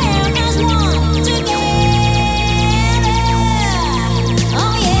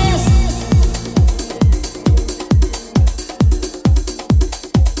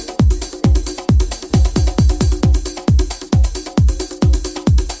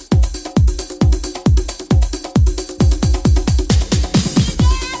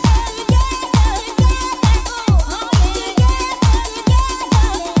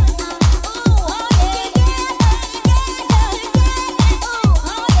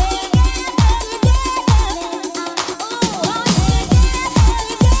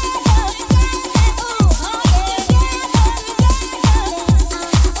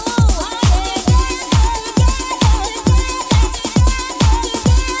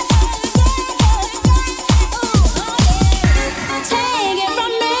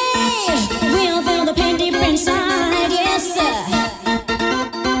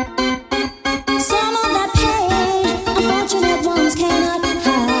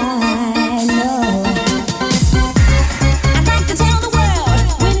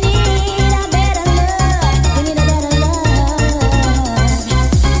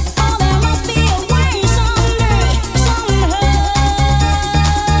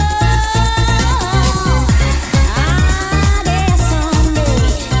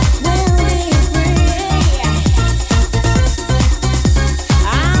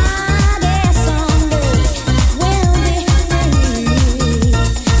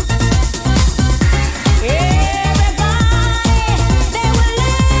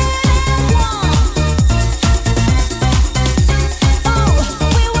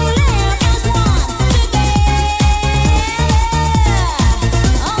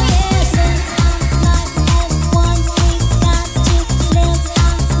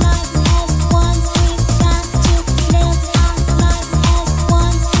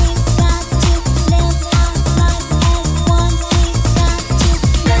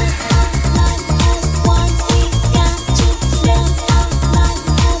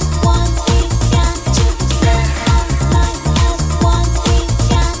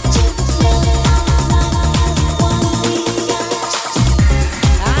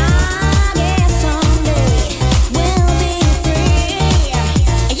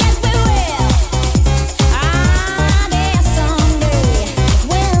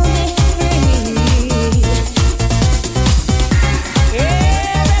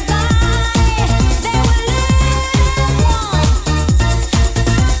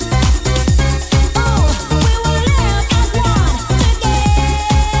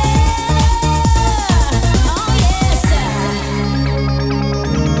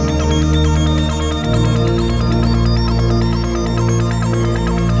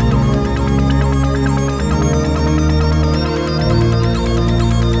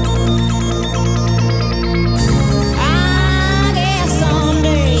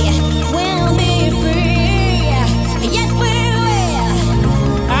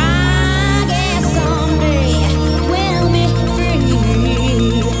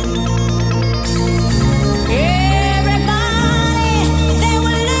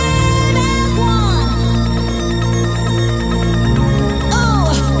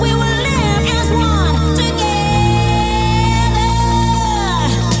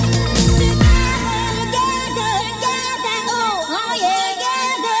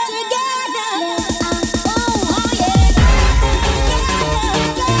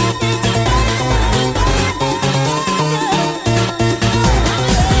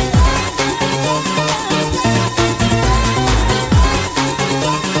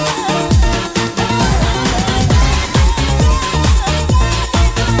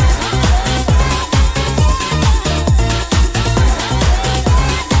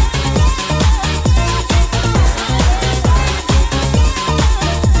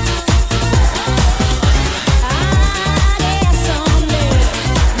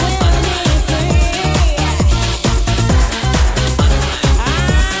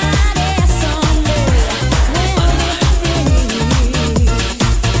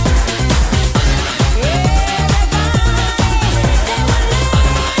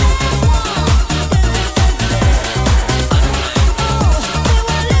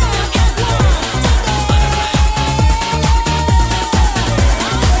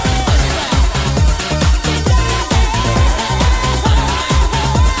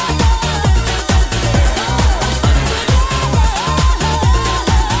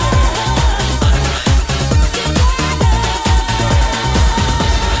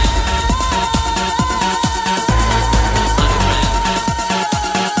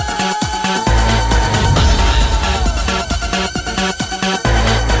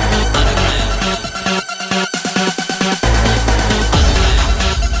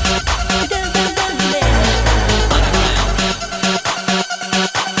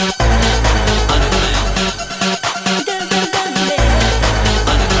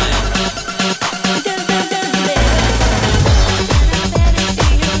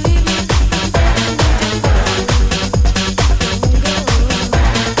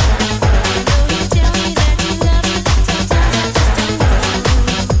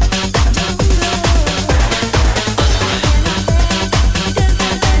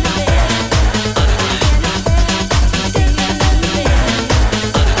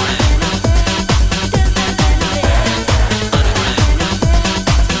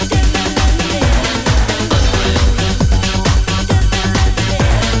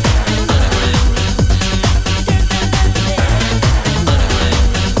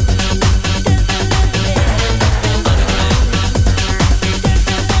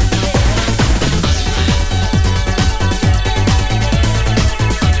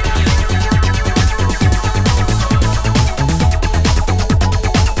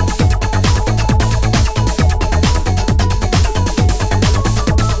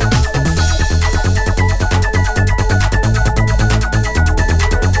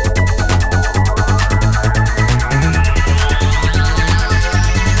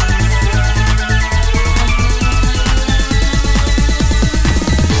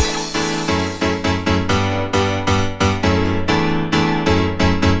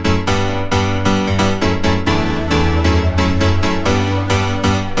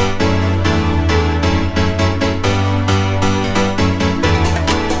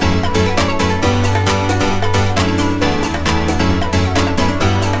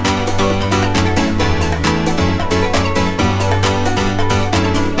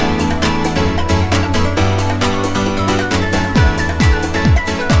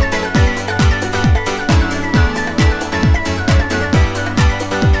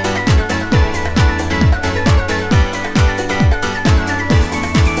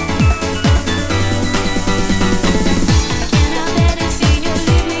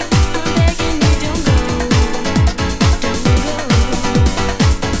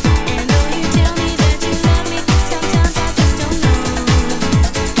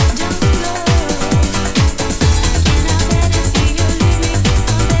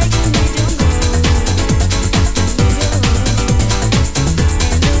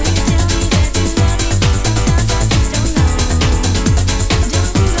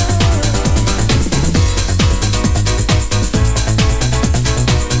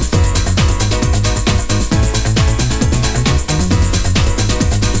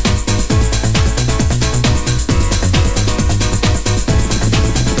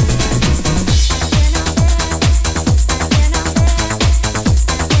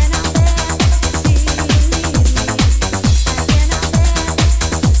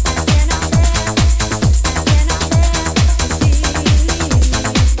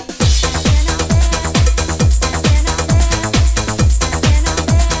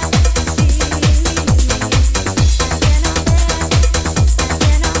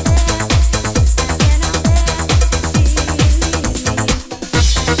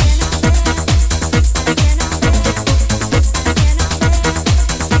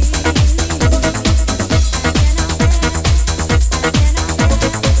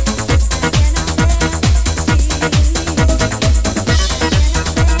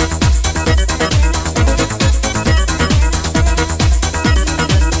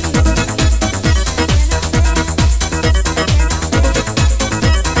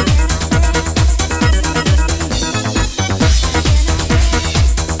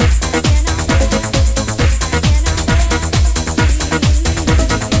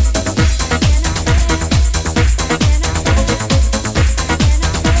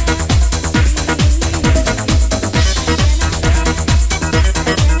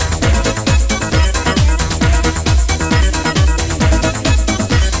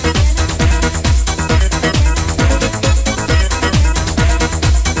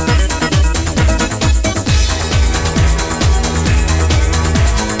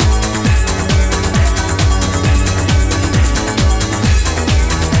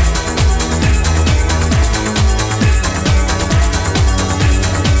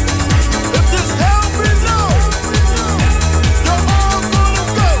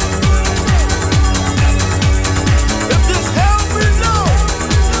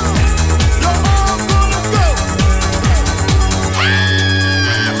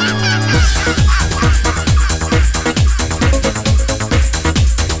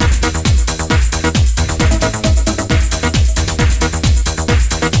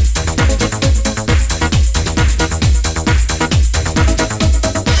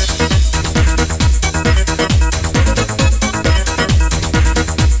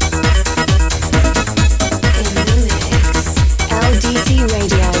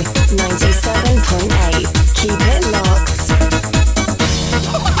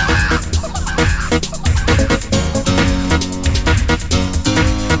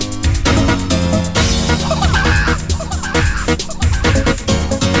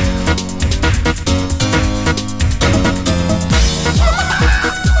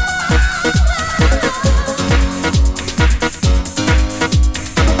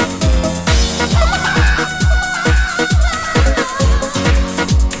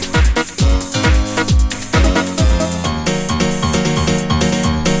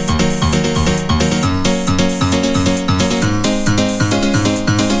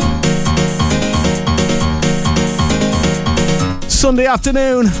 Sunday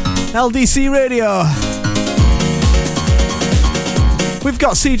afternoon, LDC Radio. We've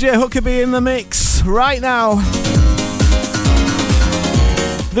got CJ Huckabee in the mix right now.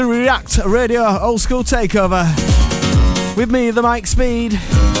 The React Radio Old School Takeover. With me, the Mike Speed.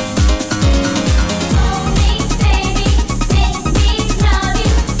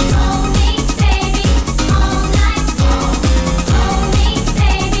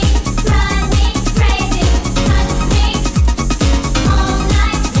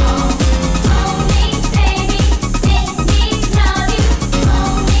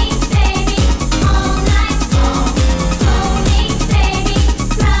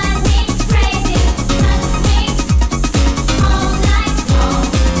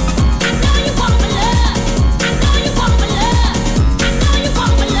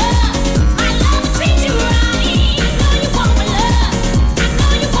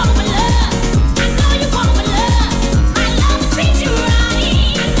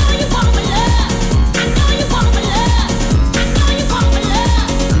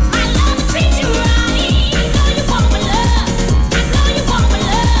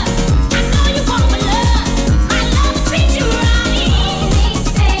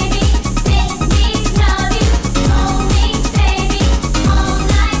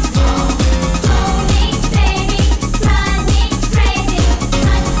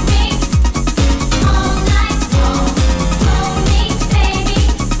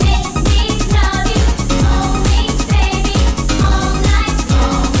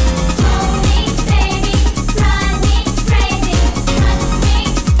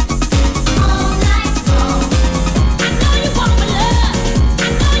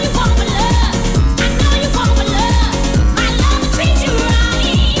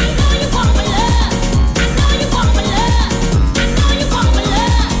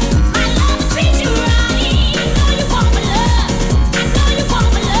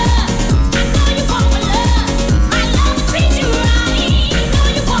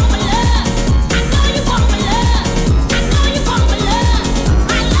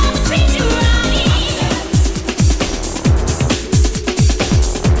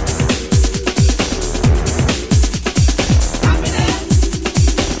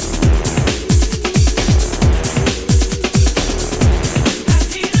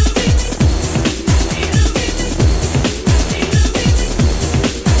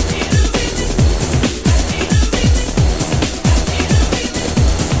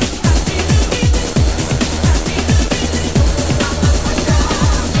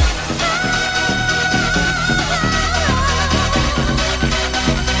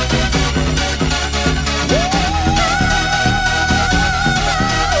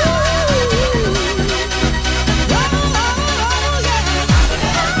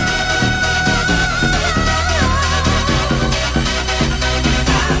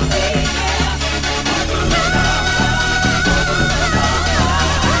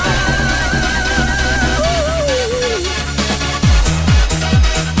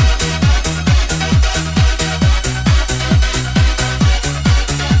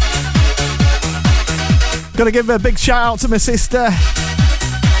 Gotta give a big shout out to my sister.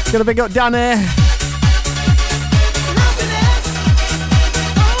 Gotta big up Danny.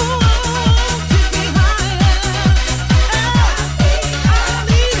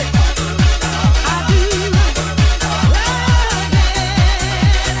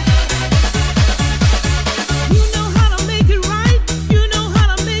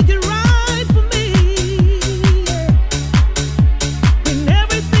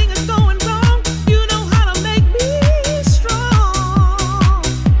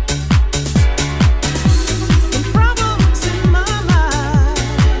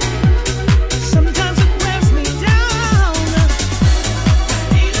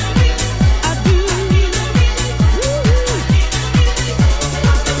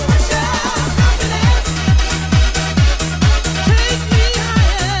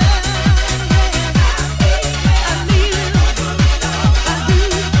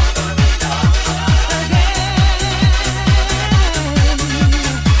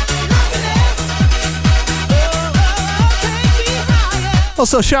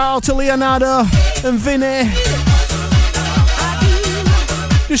 Also shout out to Leonardo and Vinny.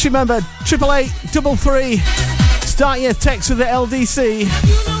 Just remember 888 33. Start your text with the LDC. You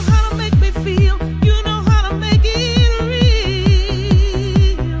know how to make me feel. You know how to make it real.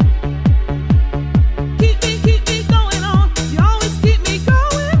 Keep me going on. You always keep me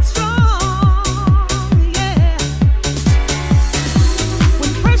going strong. Yeah.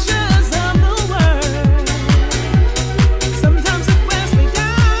 When pressures of the world sometimes it wears me down.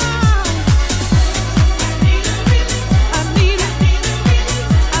 I need it.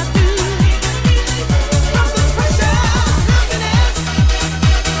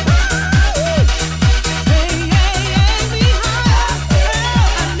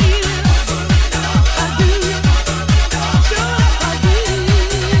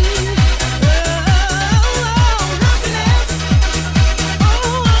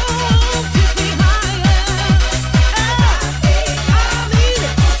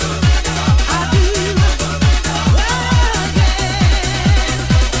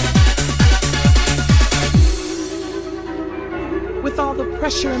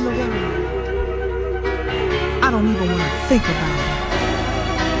 pressure in the world, I don't even want to think about it.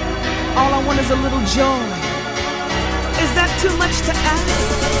 All I want is a little joy. Is that too much to ask?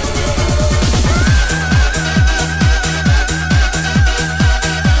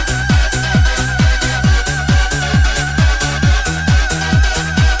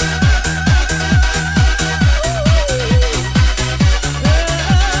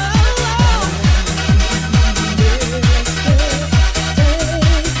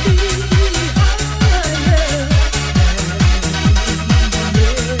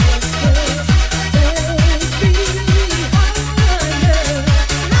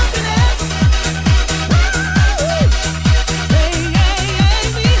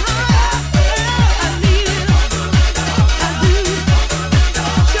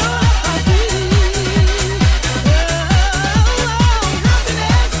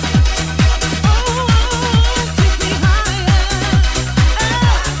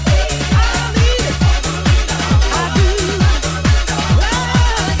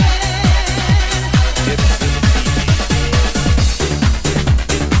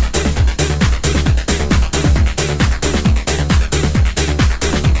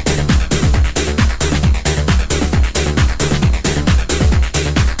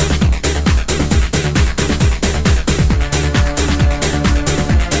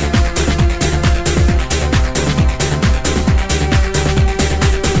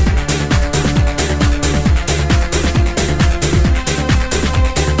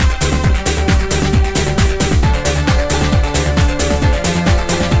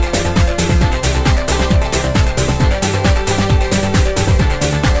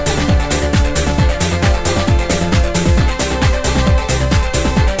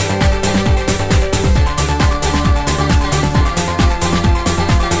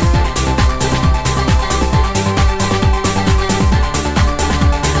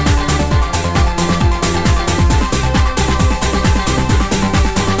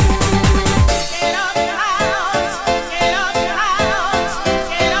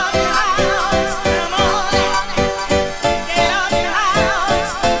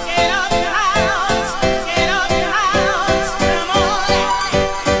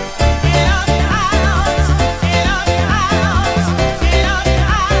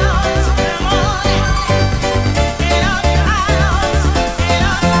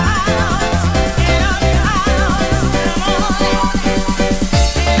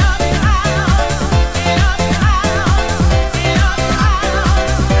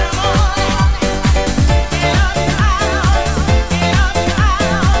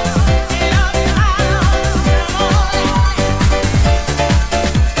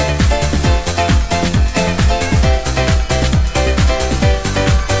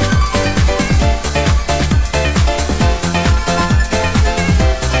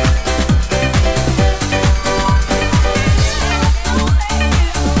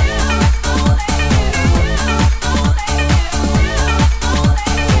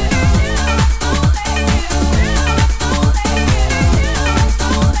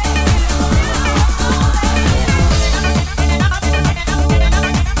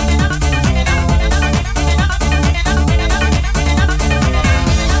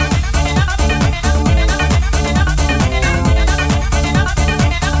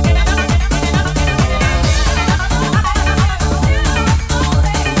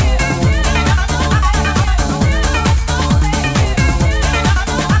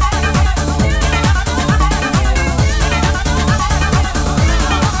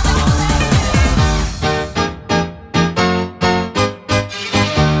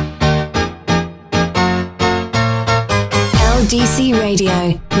 LDC Radio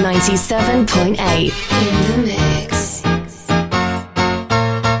 97.8 in the mix.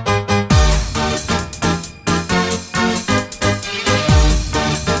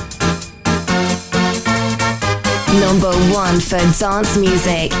 Number 1 for dance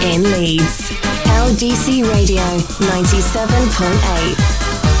music in Leeds. LDC Radio 97.8.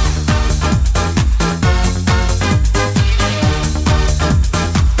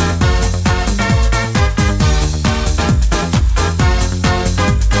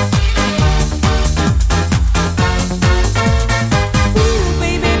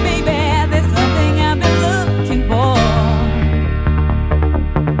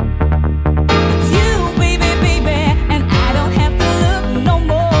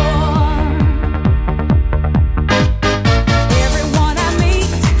 Everyone I meet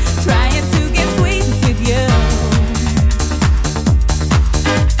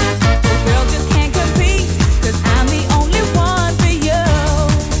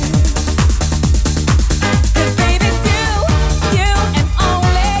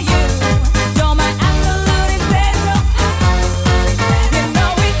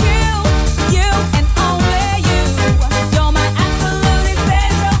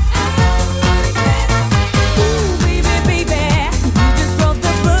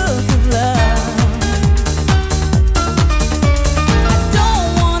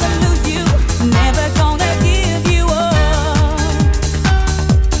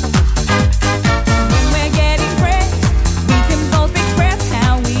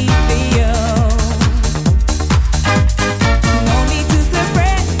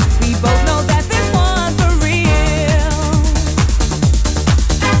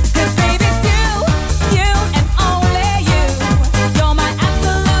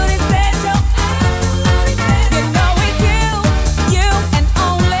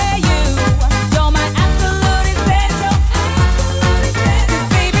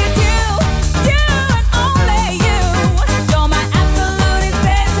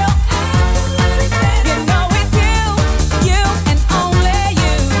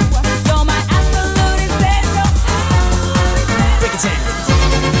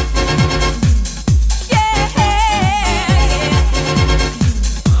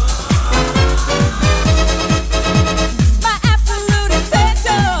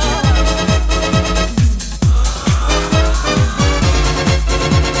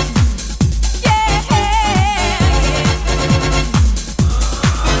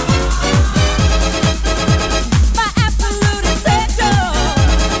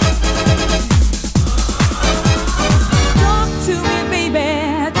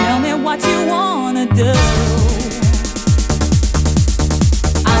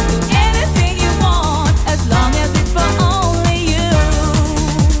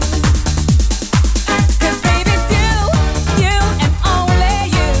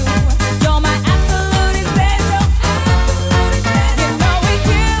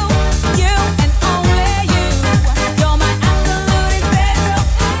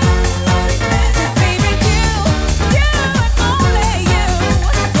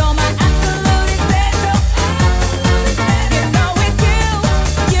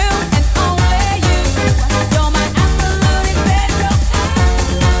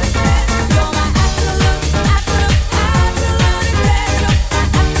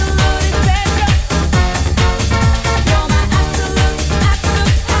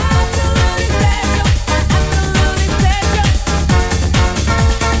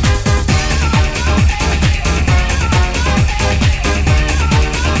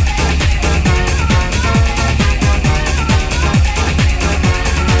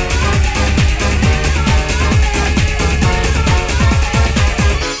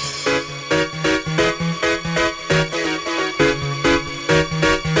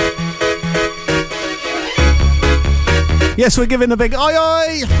Yes, we're giving a big oi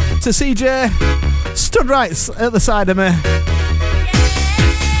oi to CJ. Stood right at the side of me.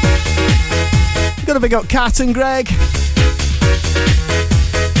 Got a big up Kat and Greg.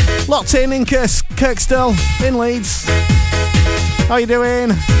 Locked in Kirkstall, in Leeds. How you doing?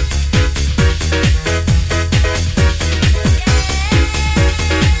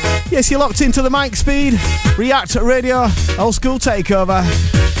 Yes, you're locked into the mic speed. React Radio, Old School Takeover.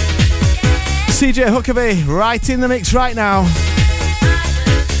 CJ Huckabee, right in the mix right now.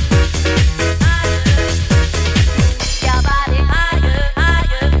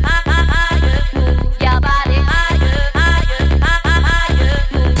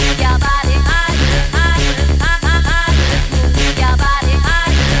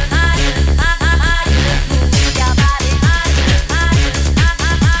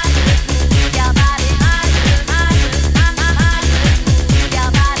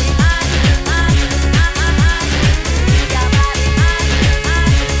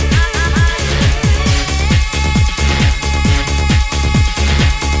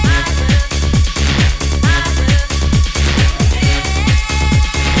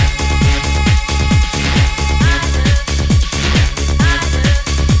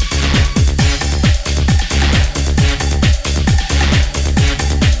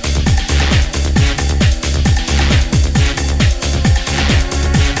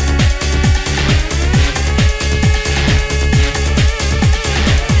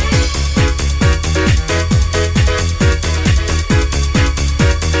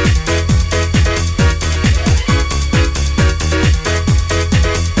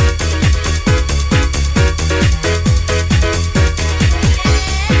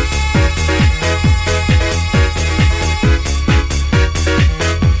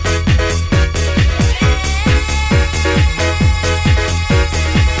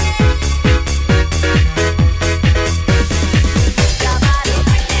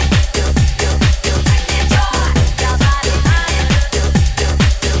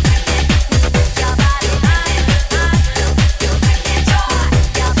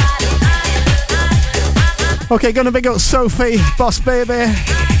 Okay, gonna big up Sophie, Boss Baby.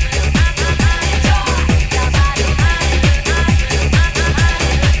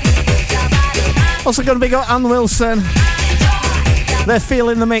 Also gonna big up Ann Wilson. They're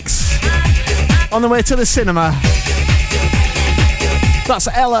feeling the mix on the way to the cinema. That's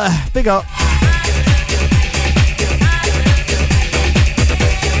Ella, big up.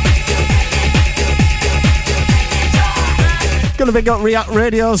 Gonna big up React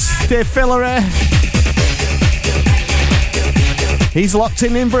Radio's Dave Fillery. He's locked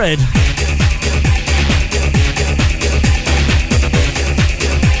in Brid.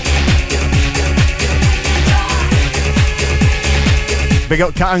 Big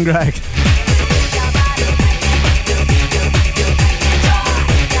up Cat and Greg.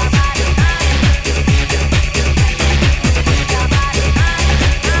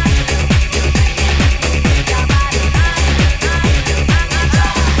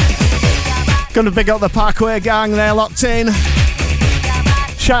 Gonna big up the Parkway gang, they're locked in.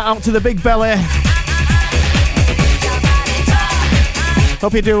 Shout out to the Big Belly.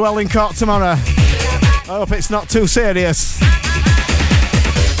 Hope you do well in court tomorrow. I hope it's not too serious.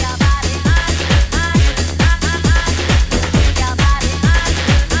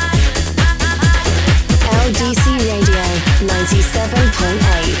 LDC Radio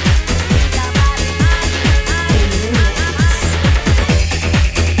 97.8.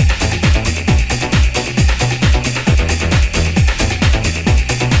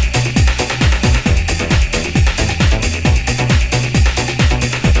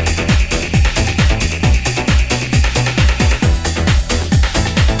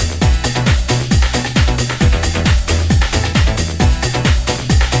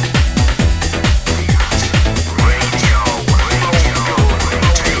 Radio.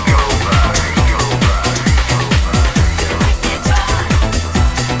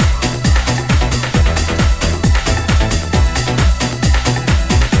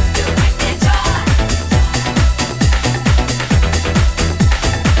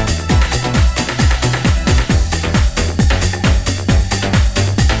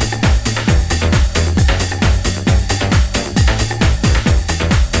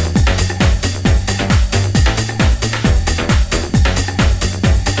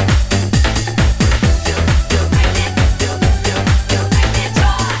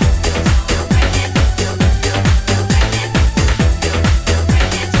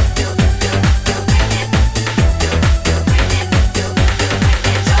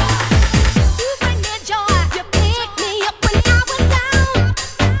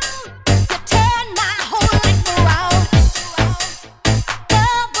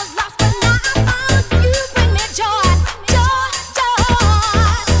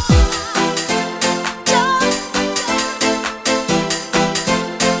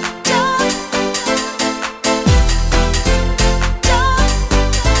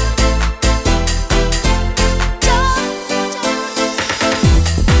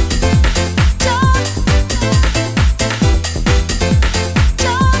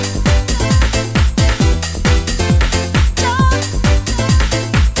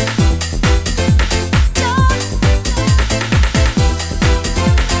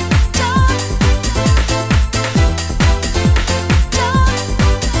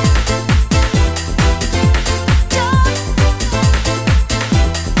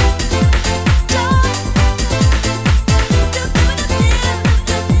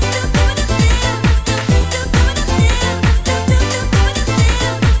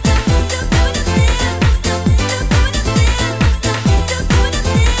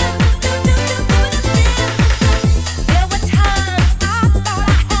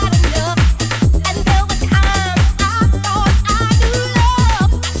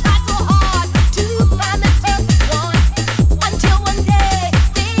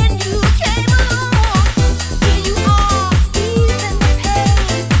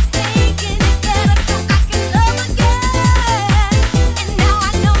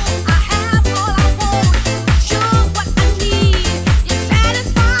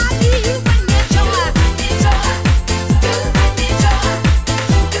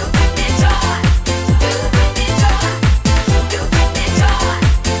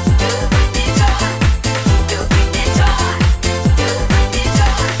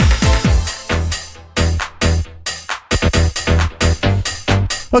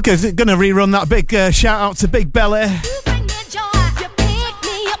 Okay, so gonna rerun that big shout out to Big Belly.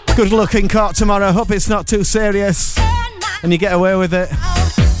 Good luck in court tomorrow. Hope it's not too serious and you get away with it.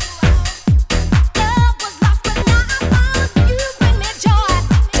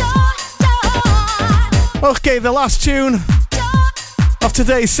 Okay, the last tune of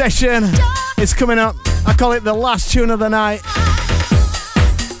today's session is coming up. I call it the last tune of the night.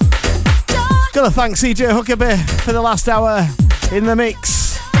 Gotta thank CJ Huckabee for the last hour in the mix.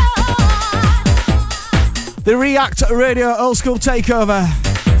 The React Radio Old School Takeover.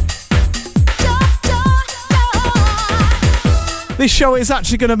 This show is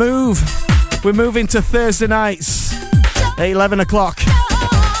actually going to move. We're moving to Thursday nights at 11 o'clock.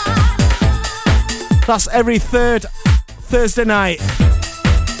 That's every third Thursday night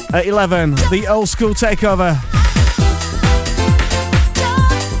at 11. The Old School Takeover.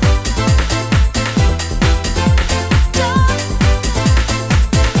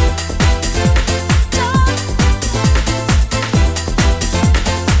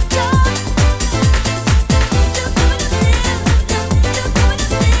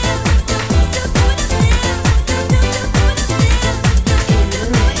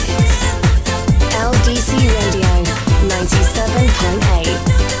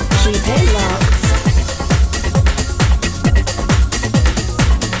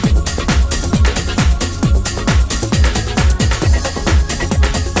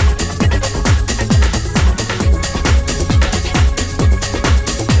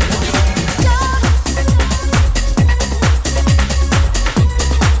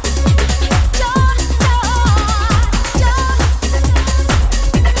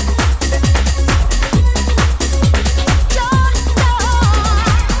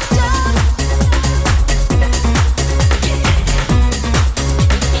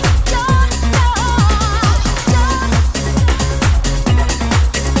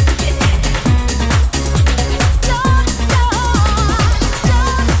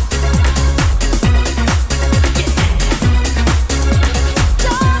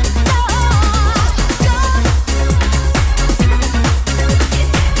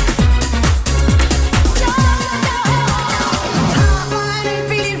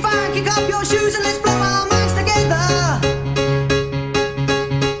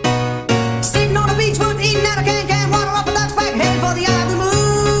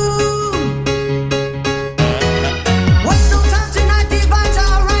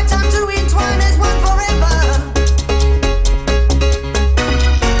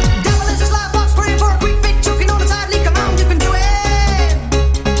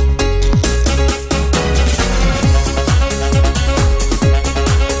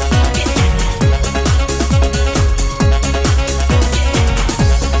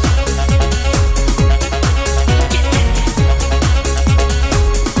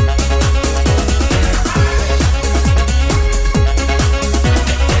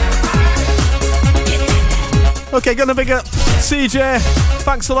 Okay, gonna big up CJ.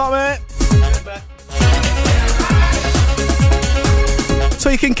 Thanks a lot, mate. So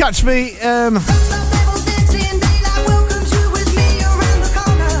you can catch me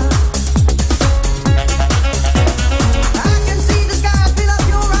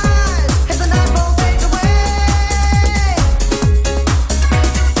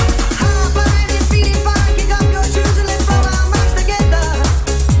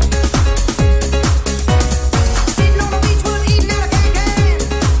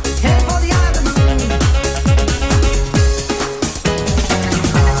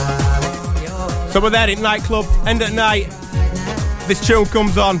So we're there at nightclub, end at night. This tune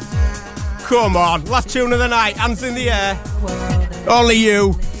comes on. Come on, last tune of the night, hands in the air. Only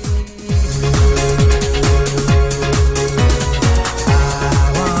you.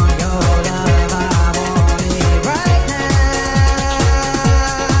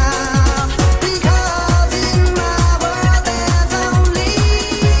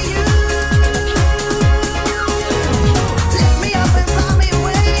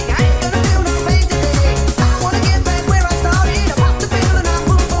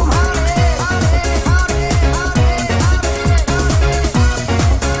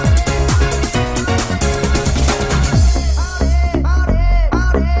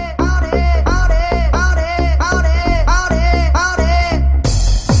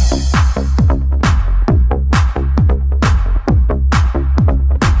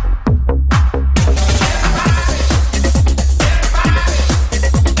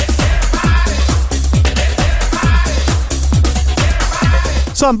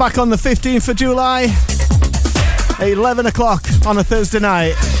 So I'm back on the 15th of July at 11 o'clock on a Thursday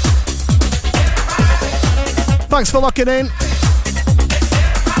night. Thanks for locking in.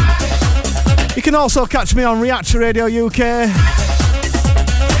 You can also catch me on React Radio UK.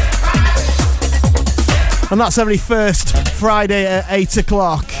 And that's every first Friday at 8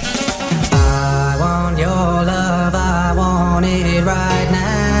 o'clock. I want your love, I want it right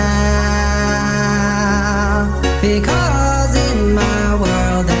now. Because in my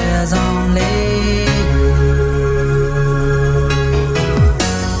world there's only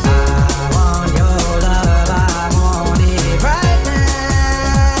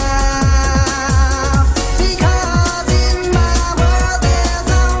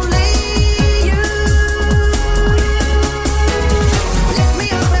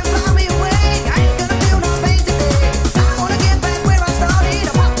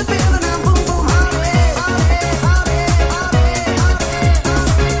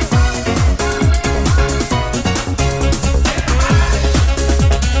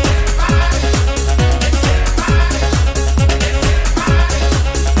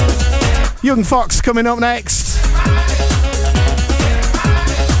Young Fox coming up next.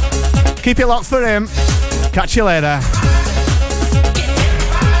 Keep it locked for him. Catch you later.